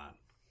 Come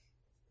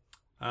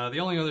on. The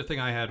only other thing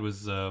I had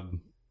was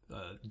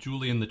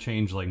Julian the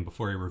Changeling,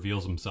 before he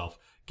reveals himself,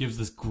 gives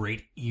this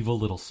great evil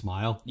little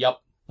smile. Yep.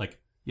 Like,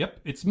 yep,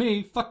 it's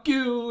me, fuck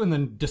you, and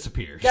then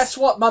disappears. Guess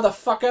what,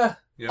 motherfucker?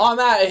 Yep. I'm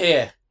out of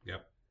here.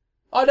 Yep.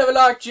 I never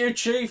liked you,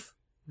 Chief.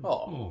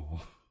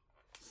 Oh.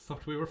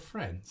 Thought we were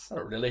friends.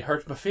 That really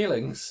hurt my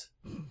feelings.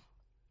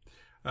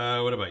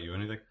 What about you?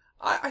 Anything?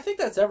 I think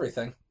that's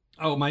everything.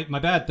 Oh, my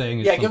bad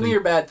thing is Yeah, give me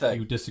your bad thing.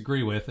 you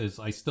disagree with is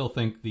I still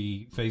think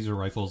the phaser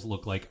rifles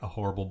look like a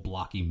horrible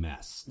blocky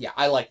mess. Yeah,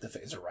 I like the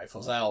phaser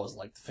rifles. I always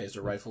like the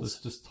phaser rifles.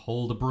 Let's just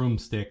hold a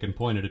broomstick and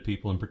point it at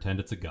people and pretend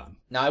it's a gun.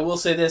 Now, I will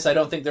say this. I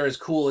don't think they're as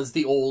cool as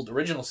the old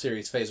original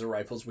series phaser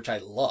rifles, which I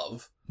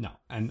love. No,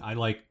 and I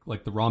like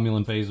the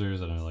Romulan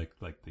phasers, and I like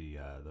the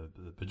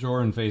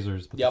Bajoran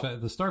phasers. But Yep.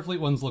 the Starfleet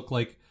ones look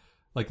like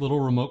little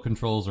remote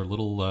controls or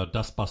little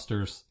dust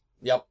busters.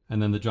 Yep.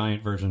 And then the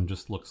giant version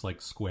just looks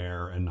like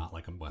square and not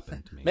like a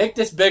weapon to me. Make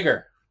this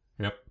bigger.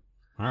 Yep.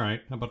 All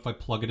right. How about if I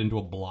plug it into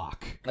a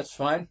block? That's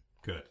fine.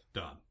 Good.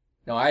 Done.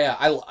 No,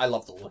 I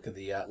love the look of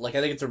the, I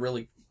think it's a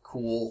really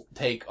cool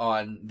take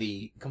on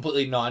the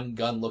completely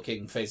non-gun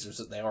looking phasers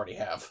that they already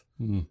have.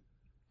 Nah,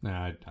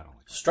 I don't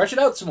like that. Stretch it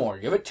out some more.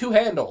 Give it 2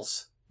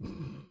 handles.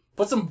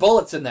 Put some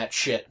bullets in that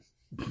shit.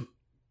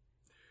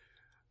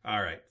 All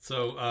right.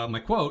 So my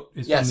quote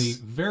is Yes. from the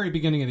very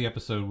beginning of the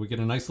episode. We get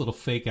a nice little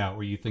fake out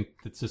where you think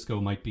that Cisco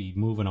might be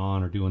moving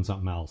on or doing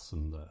something else,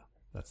 and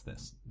that's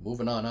this.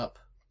 Moving on up.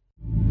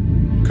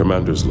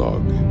 Commander's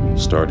Log,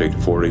 Stardate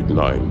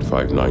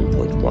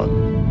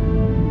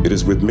 48959.1. It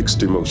is with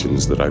mixed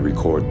emotions that I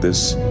record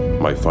this,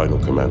 my final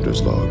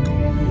Commander's Log.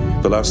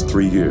 The last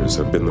 3 years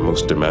have been the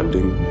most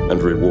demanding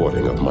and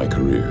rewarding of my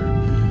career.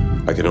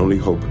 I can only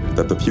hope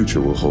that the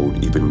future will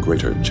hold even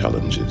greater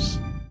challenges.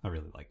 I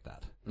really like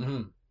that.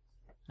 Mm-hmm.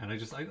 And I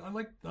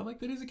like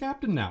that he's a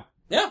captain now.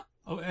 Yeah.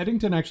 Oh,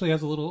 Eddington actually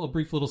has a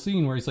brief little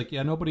scene where he's like,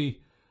 yeah, nobody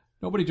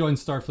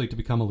joins Starfleet to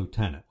become a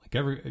lieutenant. Like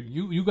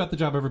you got the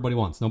job everybody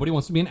wants. Nobody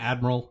wants to be an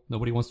admiral.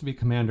 Nobody wants to be a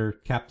commander.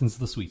 Captain's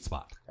the sweet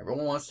spot.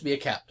 Everyone wants to be a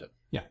captain.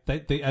 Yeah,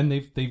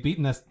 they've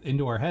beaten us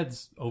into our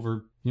heads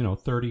over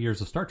 30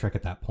 years of Star Trek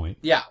at that point.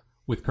 Yeah.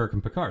 With Kirk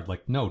and Picard,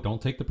 like, no,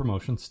 don't take the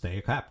promotion, stay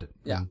a captain.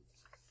 Yeah.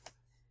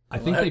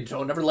 And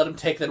Don't ever let them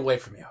take that away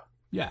from you.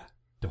 Yeah,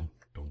 don't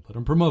let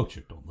them promote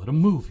you. Don't let them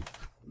move you.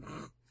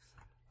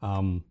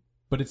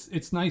 But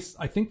it's nice.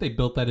 I think they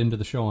built that into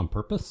the show on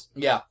purpose.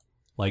 Yeah.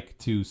 Like,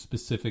 to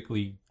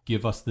specifically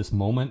give us this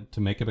moment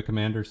to make him a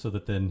commander so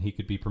that then he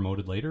could be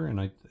promoted later.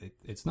 And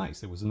it's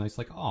nice. It was a nice,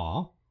 like,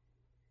 aw,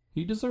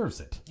 he deserves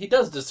it. He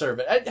does deserve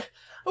it. It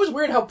was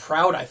weird how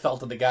proud I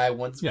felt of the guy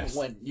when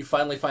you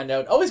finally find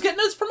out, oh, he's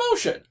getting his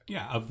promotion.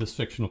 Yeah, of this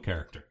fictional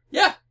character.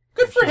 Yeah,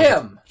 good for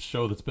him.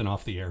 Show that's been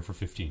off the air for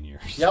 15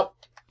 years. Yep.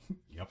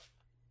 Yep.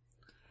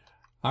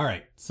 All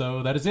right,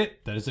 so that is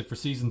it. That is it for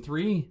season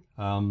 3.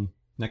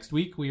 Next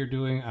week we are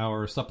doing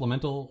our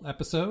supplemental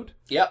episode.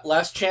 Yep,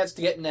 last chance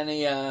to get in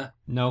any...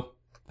 No,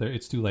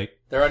 it's too late.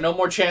 There are no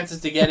more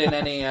chances to get in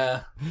any...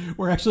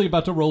 We're actually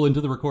about to roll into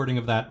the recording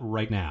of that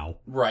right now.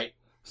 Right.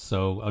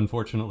 So,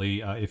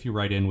 unfortunately, if you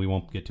write in, we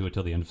won't get to it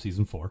till the end of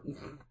season 4.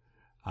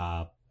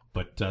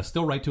 But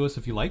still write to us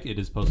if you like. It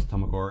is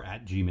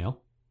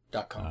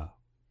postatomichorror@gmail.com.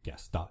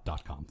 Yes,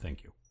 .com.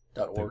 Thank you.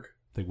 .org.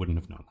 They wouldn't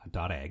have known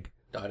that. .egg.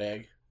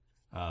 .egg.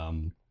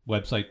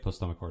 Website,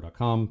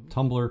 postatomichorror.com.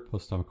 Tumblr,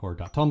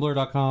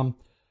 postatomichorror.tumblr.com.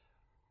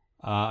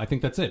 I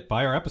think that's it.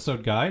 Buy our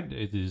episode guide.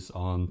 It is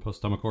on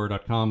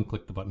postatomichorror.com.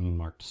 Click the button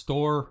marked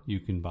store. You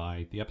can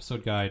buy the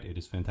episode guide. It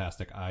is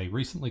fantastic. I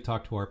recently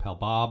talked to our pal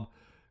Bob,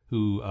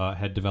 who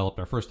had developed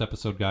our first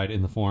episode guide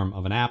in the form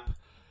of an app.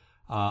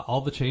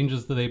 All the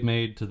changes that they've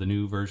made to the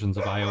new versions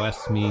of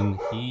iOS mean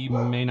he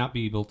may not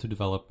be able to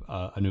develop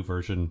a new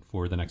version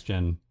for the next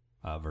gen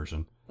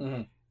version.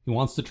 Mm-hmm. He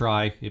wants to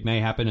try. It may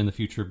happen in the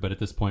future, but at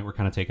this point, we're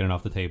kind of taking it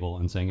off the table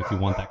and saying if you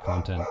want that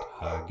content,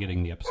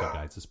 getting the episode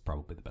guides is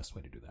probably the best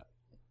way to do that.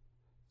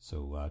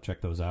 So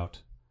check those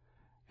out.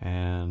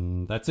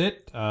 And that's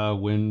it.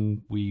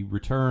 When we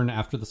return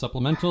after the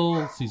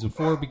supplemental, season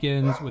 4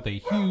 begins with a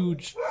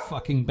huge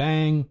fucking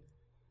bang,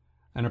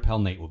 and our pal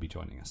Nate will be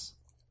joining us.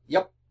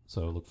 Yep.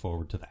 So look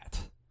forward to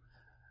that.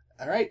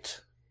 All right.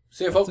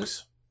 See you,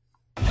 folks.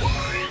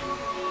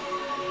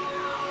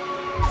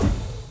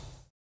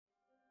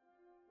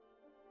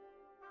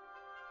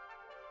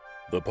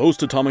 The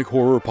Post-Atomic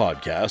Horror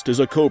Podcast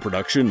is a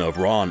co-production of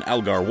Ron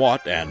Algar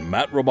Watt and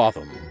Matt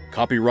Robotham.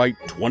 Copyright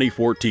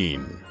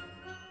 2014.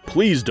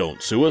 Please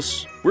don't sue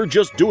us. We're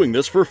just doing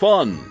this for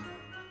fun.